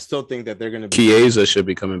like I still think that they're gonna be. Chiesa should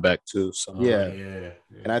be coming back too. So. Yeah,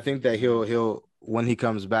 and I think that he'll when he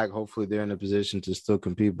comes back, hopefully they're in a position to still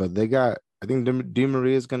compete. But I think Di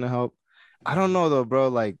Maria is gonna help. I don't know though, bro.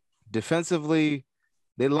 Like defensively,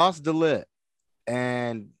 they lost De Ligt,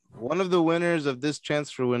 and one of the winners of this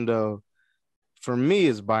transfer window, for me,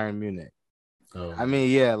 is Bayern Munich. Oh. I mean,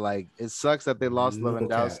 yeah, like it sucks that they lost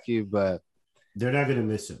Lewandowski, but they're not gonna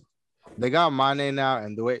miss him. They got Mane now,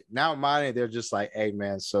 and Mane, they're just like, hey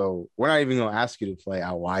man, so we're not even gonna ask you to play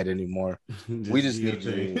out wide anymore. We just need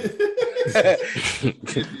you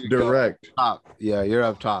direct top. Yeah, you're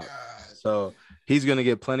up top. So he's gonna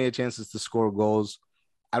get plenty of chances to score goals.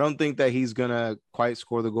 I don't think that he's gonna quite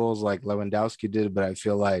score the goals like Lewandowski did, but I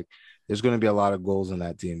feel like there's gonna be a lot of goals in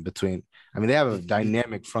that team they have a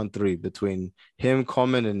dynamic front three between him,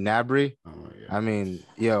 Coleman, and Gnabry. Oh, yeah. I mean,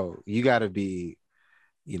 you got to be,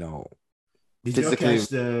 Did you catch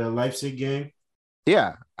the Leipzig game?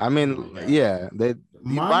 Yeah. I mean, yeah.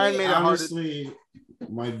 Bayern made it honestly,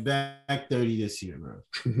 my back 30 this year, bro.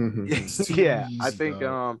 Yeah. I think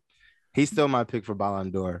he's still my pick for Ballon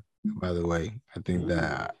d'Or, by the way. I think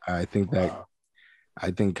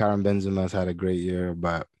Karim Benzema's had a great year,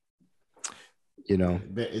 but it's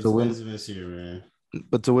Benzema's here, man.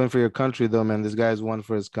 But to win for your country, though, man, this guy's won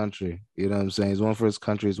for his country. You know what I'm saying? He's won for his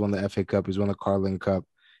country. He's won the FA Cup. He's won the Carling Cup.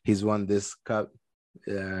 He's won this cup.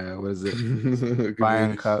 Yeah, what is it?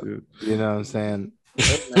 Bayern Cup. You know what I'm saying?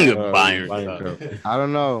 Bayern Cup. I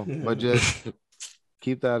don't know, but just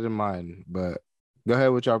keep that in mind. But go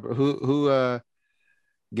ahead with y'all. Who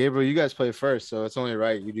Gabriel, you guys play first, so it's only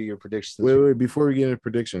right you do your predictions. Wait, before we get into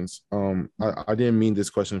predictions, I didn't mean this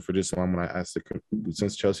question for this one when I asked it.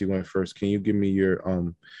 Since Chelsea went first, can you give me your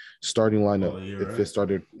starting lineup if it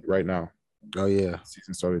started right now? Oh yeah,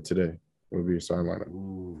 season started today. What would be your starting lineup?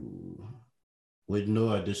 Ooh. With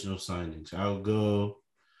no additional signings, I'll go.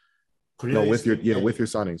 With your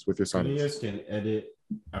signings. Cornelius can edit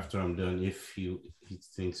after I'm done if he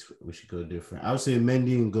thinks we should go different. I would say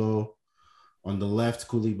Mendy and go. On the left,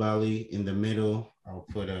 Koulibaly. In the middle, I'll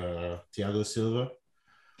put Thiago Silva.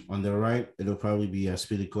 On the right, it'll probably be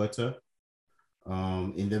Azpilicueta.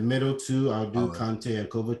 In the middle, too, I'll do Kante and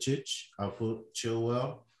Kovacic. I'll put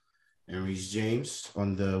Chilwell and Reece James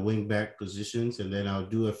on the wing-back positions. And then I'll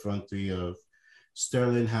do a front three of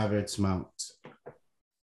Sterling, Havertz, Mount.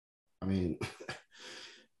 I mean,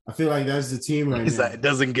 I feel like that's the team right now. It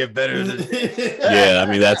doesn't get better than Yeah,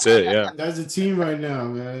 I mean, that's it, yeah. That's the team right now,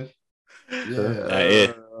 man.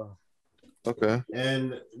 Yeah. Okay.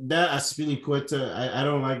 And that Azpilicueta, I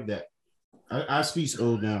don't like that. Azpi's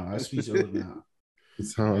old now.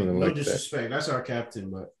 No disrespect. That's our captain,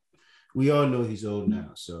 but we all know he's old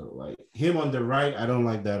now. So like him on the right, I don't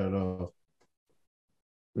like that at all.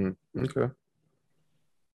 Okay.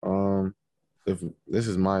 If this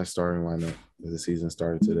is my starting lineup, the season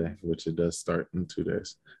started today, which it does start in 2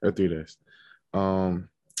 days or 3 days. I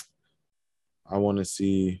want to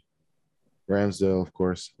see Ramsdale, of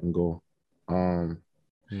course, in goal.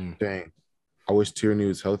 Dang, I wish Tierney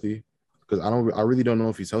was healthy because I really don't know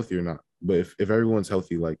if he's healthy or not. But if everyone's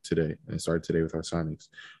healthy like today and start today with our signings,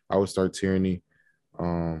 I would start Tierney.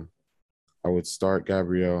 I would start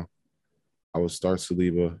Gabriel. I would start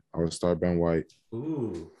Saliba. I would start Ben White.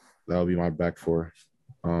 Ooh, that would be my back four.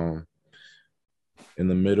 In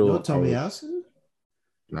the middle, no Tomiyasu?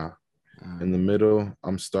 Nah. In the middle,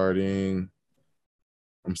 I'm starting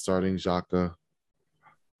Xhaka.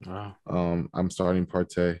 Wow. I'm starting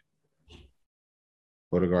Partey.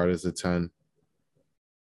 Odegaard is a 10.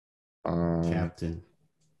 Captain.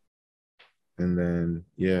 And then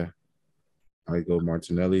I go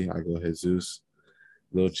Martinelli. I go Jesus.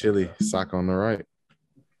 Little Chili. Saka on the right.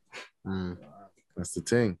 That's the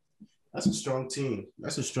thing. That's a strong team.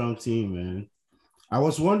 Man. I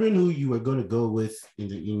was wondering who you were going to go with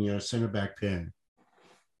in your center back pair.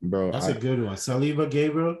 Bro, that's a good one. Saliba,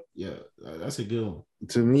 Gabriel. Yeah, that's a good one.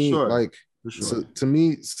 To me, to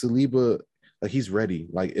me, Saliba, like he's ready.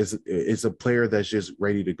 Like it's a player that's just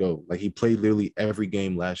ready to go. Like he played literally every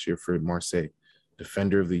game last year for Marseille,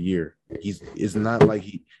 defender of the year. It's not like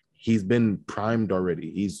he's been primed already.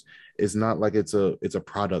 It's not like it's a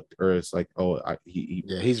product or it's like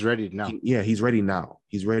he's ready now. He's ready now.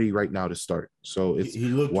 He's ready right now to start. So it's he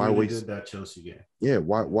looked why really good that Chelsea game. Yeah,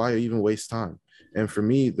 why even waste time? And for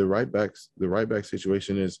me, the right back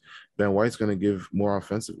situation is Ben White's going to give more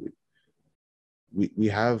offensively. We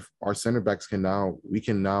have our center backs can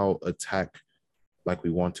now attack like we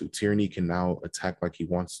want to. Tierney can now attack like he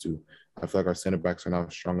wants to. I feel like our center backs are now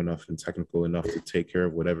strong enough and technical enough to take care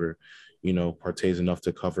of whatever, Partey's enough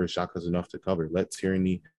to cover, Xhaka's enough to cover. Let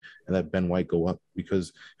Tierney and let Ben White go up, because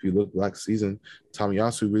if you look last season,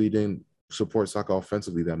 Tomiyasu really didn't support Saka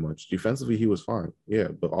offensively that much. Defensively, he was fine. Yeah,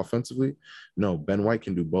 but offensively, no, Ben White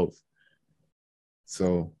can do both.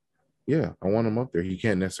 So, yeah, I want him up there. He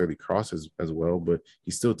can't necessarily cross as well, but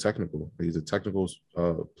he's still technical. He's a technical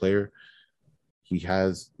player. He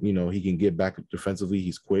has, he can get back defensively.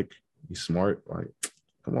 He's quick. He's smart. Like,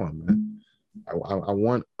 come on, man. I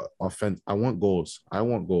want offense. I want goals.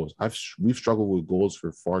 We've struggled with goals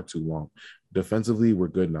for far too long. Defensively, we're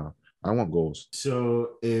good now. I want goals.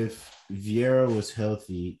 So if Vieira was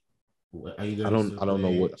healthy, are you going I don't know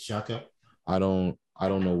what Xhaka? I don't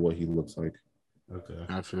know what he looks like. Okay,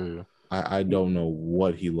 I feel you. I don't know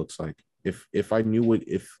what he looks like. If I knew what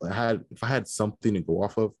if I had something to go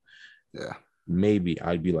off of, yeah, maybe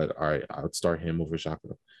I'd be like, all right, I'd start him over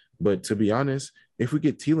Xhaka. But to be honest, if we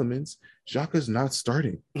get Tielemans, Xhaka's not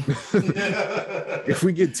starting. If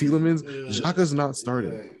we get Tielemans, Xhaka's not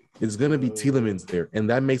starting. It's going to be Tielemans there. And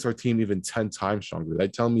that makes our team even 10 times stronger. They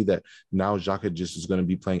tell me that now Xhaka just is going to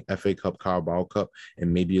be playing FA Cup, Carabao Cup,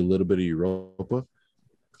 and maybe a little bit of Europa.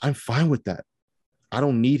 I'm fine with that. I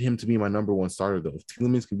don't need him to be my number one starter, though. If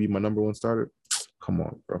Tielemans can be my number one starter, come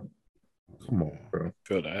on, bro.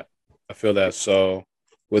 I feel that. So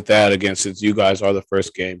with that, again, since you guys are the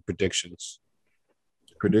first game, predictions,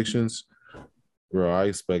 bro, I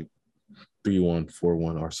expect 3-1,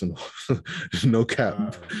 4-1 Arsenal. No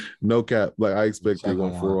cap. Like I expect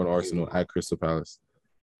 3-1, 4-1 Arsenal at Crystal Palace.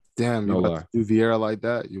 Damn, you about to do Vieira like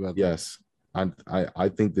that? Yes. I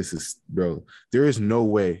think this is, bro. There is no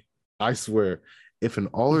way. I swear, if an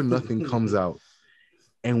all or nothing comes out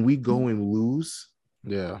and we go and lose,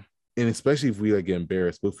 yeah. And especially if we get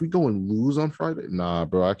embarrassed, but if we go and lose on Friday, nah,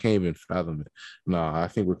 bro, I can't even fathom it. Nah, I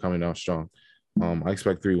think we're coming out strong. I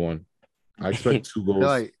expect 3-1. I expect 2 goals.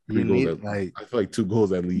 I feel like 2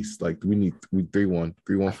 goals at least. Like we need 3-1,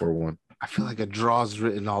 4-1. I feel like a draw's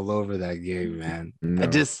written all over that game, man. No. I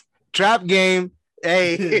just trap game.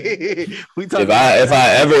 Hey, if I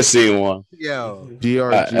ever seen one,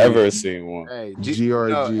 GRG. I ever seen one. Hey,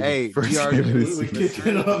 GRG. GRG. We're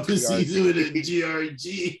kicking off the season with a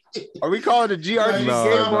GRG. Are we calling it a GRG? No,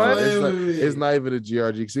 it's not even a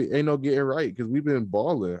GRG. See, ain't no getting right because we've been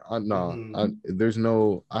balling. I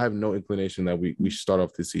have no inclination that we start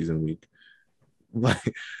off this season weak.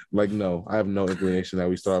 No, I have no inclination that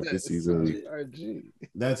we start off this season weak.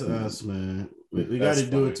 That's us, man. We got to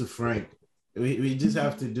do it to Frank. We just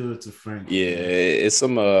have to do it to Frank. Yeah, it's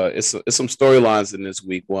some storylines in this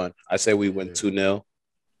week one. I say we win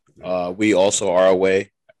 2-0. We also are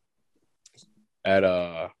away at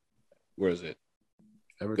where is it?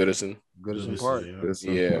 Goodison Park.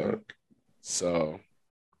 Yeah. So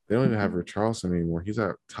they don't even have Richarlison anymore. He's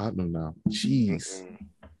at Tottenham now. Jeez.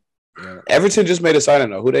 Yeah. Everton just made a signing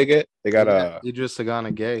though. Who they get? They got Idris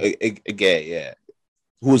Sagana Gay. A Gay, yeah.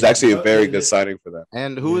 Who was actually a very good signing for them.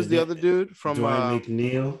 And who is the other dude from Dwight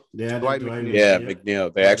McNeil? Dwight McNeil. Yeah,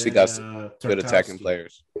 McNeil. They actually got some good attacking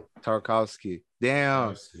players. Tarkowski.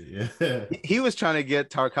 Damn. Yeah. He was trying to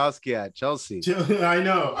get Tarkowski at Chelsea. I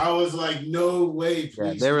know. I was like, no way.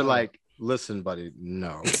 Please, they were like, listen, buddy,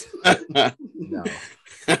 no. No.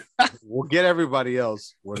 We'll get everybody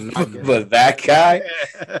else. We're not but that guy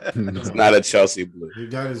is not a Chelsea Blue. He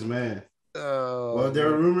got his man. Well, there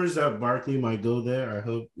are rumors that Barkley might go there. I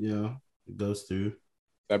hope it goes through.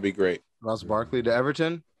 That'd be great. Ross Barkley to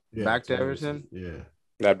Everton, back to Everton. Yeah,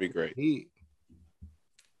 that'd be great. We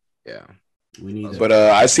need. But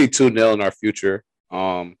I see 2-0 in our future.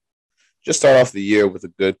 Just start off the year with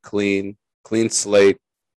a good, clean slate,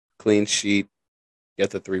 clean sheet.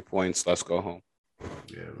 Get the 3 points. Let's go home.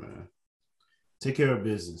 Yeah, man. Take care of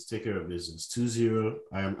business. 2-0.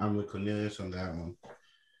 I'm with Cornelius on that one.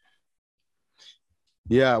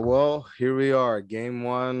 Yeah, well, here we are. Game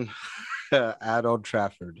 1 at Old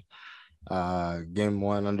Trafford. Game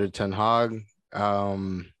 1 under Ten Hag.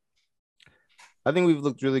 I think we've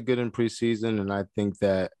looked really good in preseason, and I think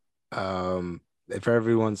that if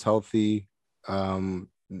everyone's healthy,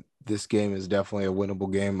 this game is definitely a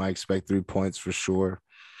winnable game. I expect 3 points for sure.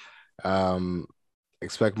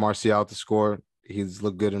 Expect Martial to score. He's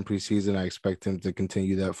looked good in preseason. I expect him to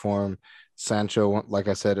continue that form. Sancho, like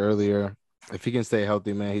I said earlier, if he can stay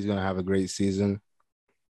healthy, man, he's going to have a great season.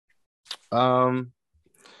 Yeah,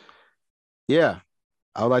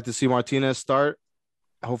 I would like to see Martinez start,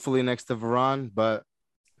 hopefully next to Varane, but,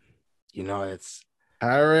 it's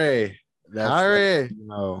Harry. Maguire.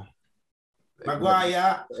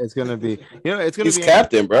 It's going to be, he's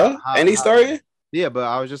captain, bro. And he's starting. Yeah, but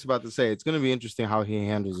I was just about to say, it's going to be interesting how he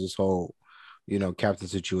handles this whole, captain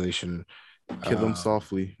situation. Kill him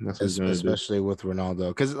softly. That's especially with Ronaldo.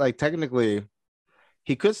 Because, technically,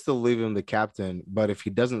 he could still leave him the captain, but if he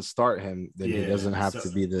doesn't start him, then he doesn't have to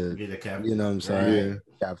be the captain. You know what I'm saying? Right.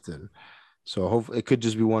 Captain. So hopefully it could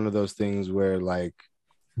just be one of those things where,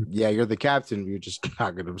 you're the captain, you're just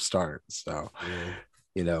not going to start. So,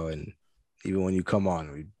 and even when you come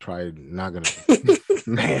on, we probably not going to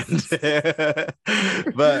man.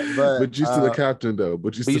 but you still the captain though.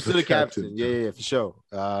 But you still the captain. Yeah, for sure.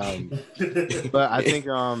 But I think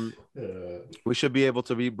we should be able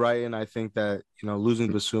to beat Brighton. I think that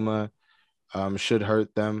losing Bissouma should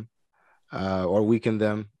hurt them or weaken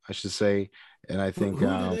them, I should say. And I think who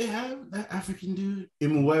do they have that African dude?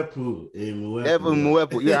 Mwepu.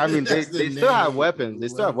 Yeah, I mean they still have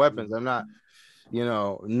weapons. I'm not.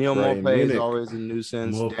 Neil Mope is always a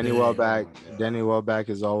nuisance. Danny Welbeck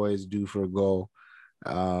is always due for a goal.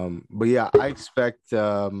 But yeah, I expect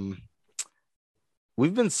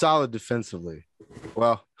we've been solid defensively.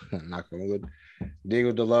 Well, not gonna good.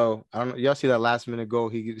 Diego Dalot. I don't know. Y'all see that last minute goal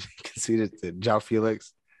he conceded to João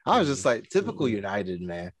Felix? I was just like, typical United,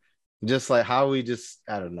 man. Just like how we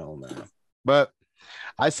I don't know, man. But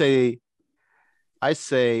I say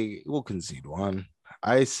we'll concede one.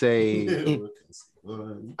 I say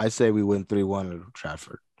we win 3-1 at Old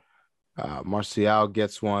Trafford. Martial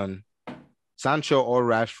gets one. Sancho or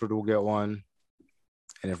Rashford will get one.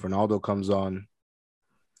 And if Ronaldo comes on,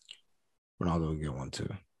 Ronaldo will get one too.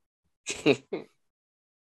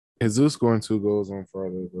 Jesus scoring 2 goals on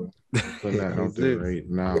Friday, bro. Putting that out there right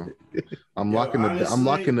now. I'm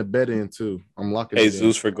locking the bet in too. I'm locking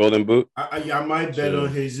Jesus for Golden Boot. I might bet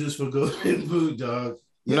on Jesus for Golden Boot, dog.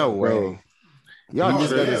 No way. Y'all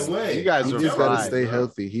you guys just gotta stay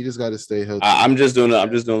healthy. He just gotta stay healthy. I'm just doing a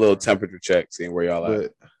little temperature check, seeing where y'all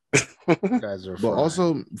at. You guys are but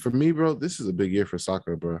also for me, bro, this is a big year for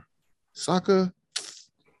Saka, bro. Saka,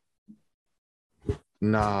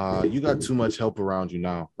 nah, you got too much help around you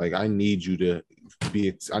now. I need you to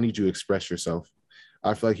express yourself.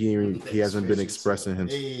 I feel like he hasn't been expressing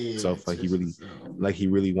himself like he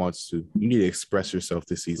really wants to. You need to express yourself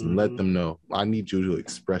this season. Mm-hmm. Let them know. I need you to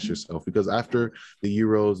express yourself because after the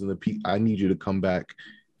Euros and the peak, I need you to come back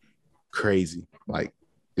crazy.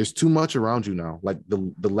 There's too much around you now.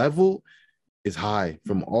 The level is high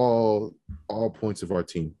from all points of our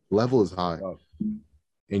team. Level is high. Oh.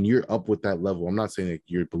 And you're up with that level. I'm not saying that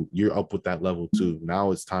you're up with that level too.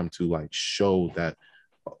 Now it's time to show that,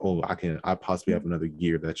 I possibly have another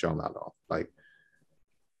year that y'all not off.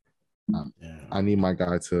 I need my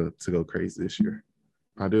guy to go crazy this year.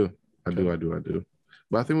 I do. But I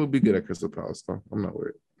think we'll be good at Crystal Palace though. I'm not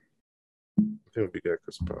worried. I think we'll be good at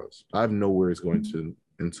Crystal Palace. I have no worries going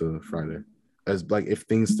into Friday. As if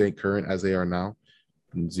things stay current as they are now,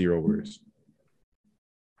 0 worries.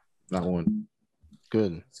 Not one.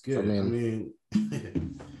 Good. It's good. I mean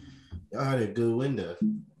y'all had a good window.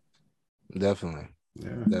 Definitely.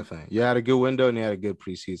 Yeah. Definitely. You had a good window and you had a good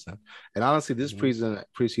preseason. And honestly, this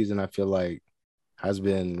preseason, I feel like has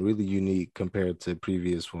been really unique compared to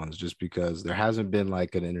previous ones just because there hasn't been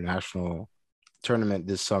an international tournament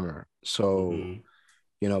this summer. So,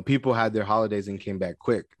 people had their holidays and came back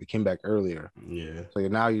quick. They came back earlier. Yeah. So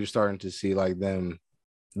now you're starting to see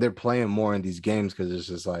they're playing more in these games because it's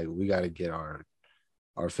just we got to get our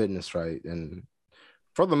fitness right. And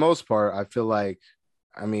for the most part, I feel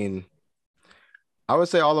I would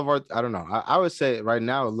say all of our, I don't know. I would say right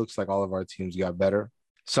now it looks like all of our teams got better.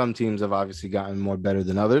 Some teams have obviously gotten more better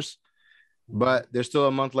than others, but there's still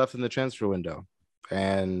a month left in the transfer window.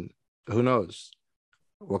 And who knows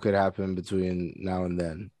what could happen between now and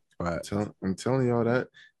then. But I'm telling y'all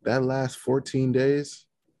that last 14 days,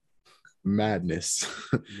 madness.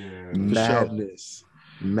 Yeah, madness.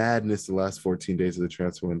 madness the last 14 days of the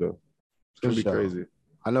transfer window. It's gonna be crazy.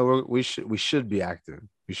 I know we should be active.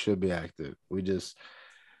 We should be active. We just,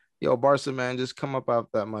 Barca, man, just come up out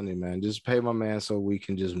that money, man. Just pay my man so we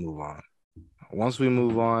can just move on. Once we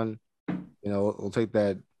move on, we'll take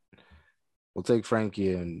that. We'll take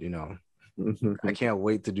Frankie, and I can't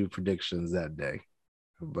wait to do predictions that day.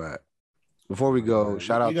 But before we go,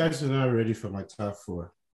 shout out. You guys are not ready for my top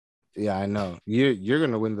 4. Yeah, I know. You're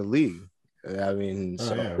gonna win the league. I mean,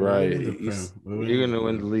 right? You're gonna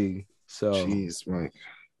win the league. So, jeez, Mike.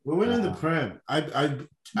 We're winning the Prem.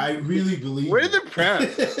 I really believe we're the Prem.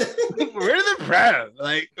 We're the Prem.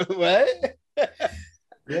 Like what?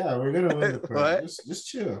 Yeah, we're gonna win the Prem. Just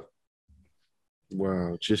chill.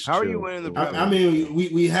 Wow, just how chill. are you winning the Prem? I mean,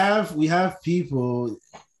 we have people.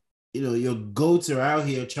 Your goats are out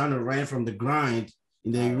here trying to run from the grind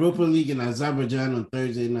in the Europa League in Azerbaijan on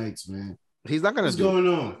Thursday nights, man. He's not gonna. What's going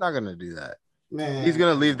on? He's not gonna do that. Man, he's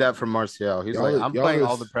gonna leave that for Martial. He's like, I'm playing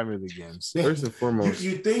all the Premier League games. First and foremost,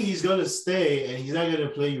 you think he's gonna stay and he's not gonna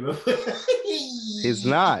play Europa? He's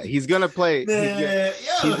not. He's gonna play. Man,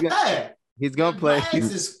 he's gonna play.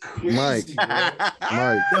 This is crazy, Mike.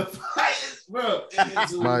 The bias, bro.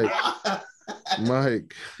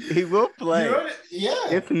 Mike. He will play.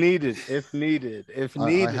 Yeah. If needed.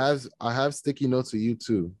 I have sticky notes of you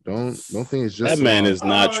too. Don't think it's just that man is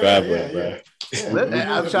not traveling, bro.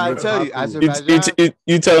 Yeah. I'm trying to tell you,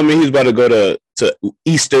 you telling me he's about to go to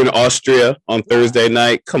Eastern Austria on Thursday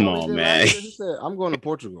night? Come on, man. I'm going to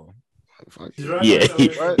Portugal. Yeah,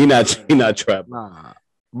 he not traveling. Nah.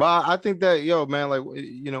 But I think that, man, like,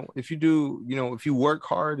 if you do, if you work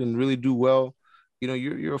hard and really do well,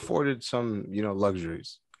 you're afforded some,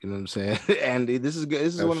 luxuries. You know what I'm saying? And this is good.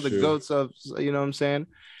 This is one of the goats of, you know what I'm saying?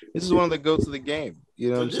 This is one of the goats of the game. You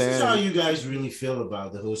know what I'm saying? This is how you guys really feel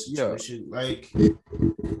about the whole situation. Yeah. Like,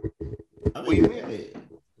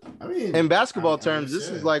 I mean, in basketball terms, this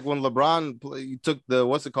is like when LeBron took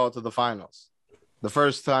to the finals. The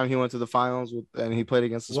first time he went to the finals and he played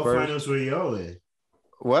against the Spurs. What finals were y'all in?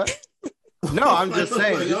 What? No, I'm just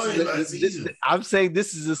saying. I'm saying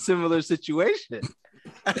this is a similar situation.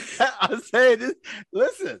 I'm saying this.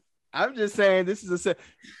 Listen, I'm just saying this is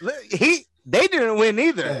they didn't win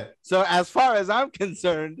either. Yeah. So as far as I'm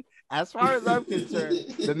concerned,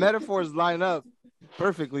 the metaphors line up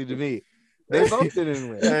perfectly to me. They both didn't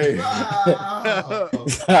win. Hey. Wow.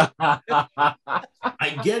 I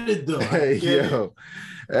get it though. Hey, yo.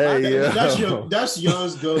 That's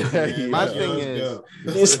yours go. Hey, my thing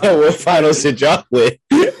is, what finals did y'all win?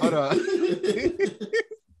 Hold on.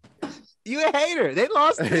 You a hater. They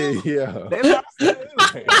lost. Hey, yeah. They lost.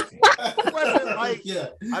 Like,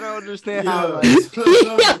 I don't understand how.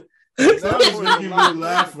 Someone's making me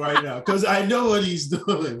laugh right now because I know what he's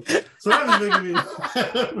doing. Someone's making me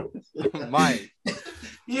laugh. Mike.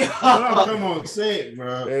 Yeah, come on, say it,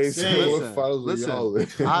 bro. Hey, say it. Listen.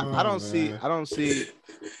 I don't see.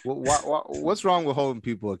 What's wrong with holding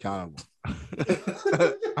people accountable?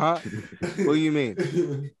 Huh? What do you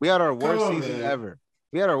mean? We had our worst season ever.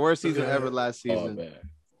 We had our worst season ever last season,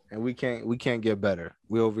 and we can't get better.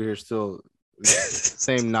 We over here still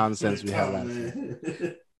same nonsense we had last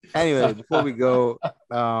season. Anyway, before we go,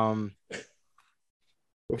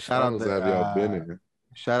 shout out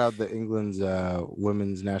the England's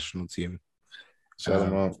women's national team. Shout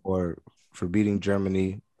them out for beating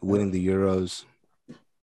Germany, winning the Euros.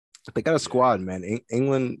 They got a squad, man.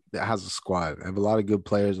 England has a squad. They have a lot of good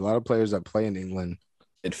players. A lot of players that play in England.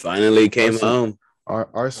 It finally came home. Our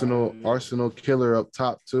Arsenal killer up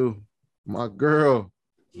top too. My girl,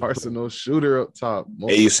 Arsenal shooter up top.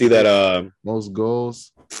 Hey, you see that? Most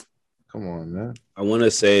goals. Come on, man. I want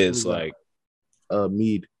to say it's like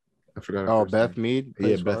Mead. I forgot. Oh, Beth Mead.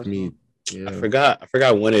 Yeah, Beth Mead. Yeah. I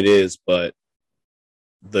forgot when it is, but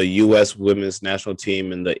the U.S. women's national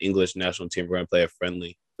team and the English national team are going to play a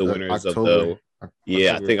friendly. The winners October. I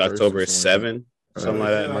think October 7, something like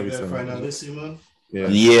that. Might be finalissima.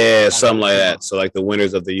 Yeah, something like that. So like the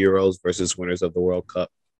winners of the Euros versus winners of the World Cup.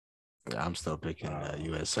 Yeah, I'm still picking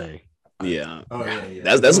USA. Yeah. Oh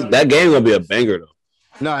yeah. That game gonna be a banger though.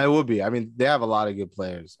 No, it will be. I mean, they have a lot of good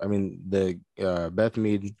players. I mean, the Beth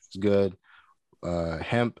Mead is good.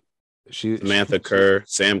 Hemp, Samantha Kerr,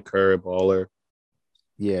 Sam Kerr, baller.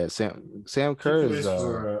 Yeah, Sam Kerr is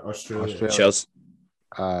Australia. Chelsea.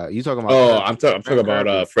 You talking about? Oh, I'm talking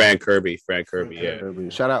about Fran Kirby. Fran Kirby, yeah. Kirby.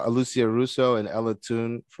 Shout out Alicia Russo and Ella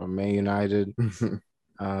Toon from Man United.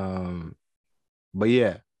 But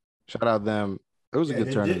yeah, shout out them. It was a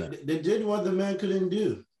good tournament. They did what the man couldn't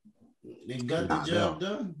do. They got the job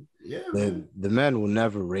done. Yeah. The men will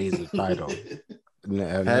never raise a title.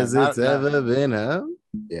 Has it ever been? Huh?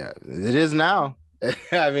 Yeah, it is now.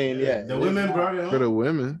 I mean, yeah. The women brought it home. For the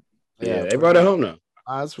women. Yeah, they brought it home now.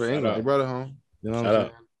 That's for England. They brought it home. You know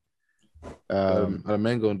what I'm saying? The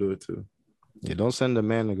men gonna do it too. Yeah, don't send a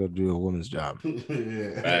man to go do a woman's job.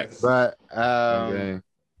 Facts. But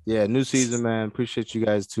yeah, new season, man. Appreciate you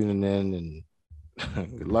guys tuning in, and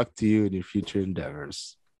good luck to you in your future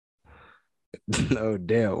endeavors. No,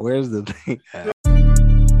 damn. Where's the thing at?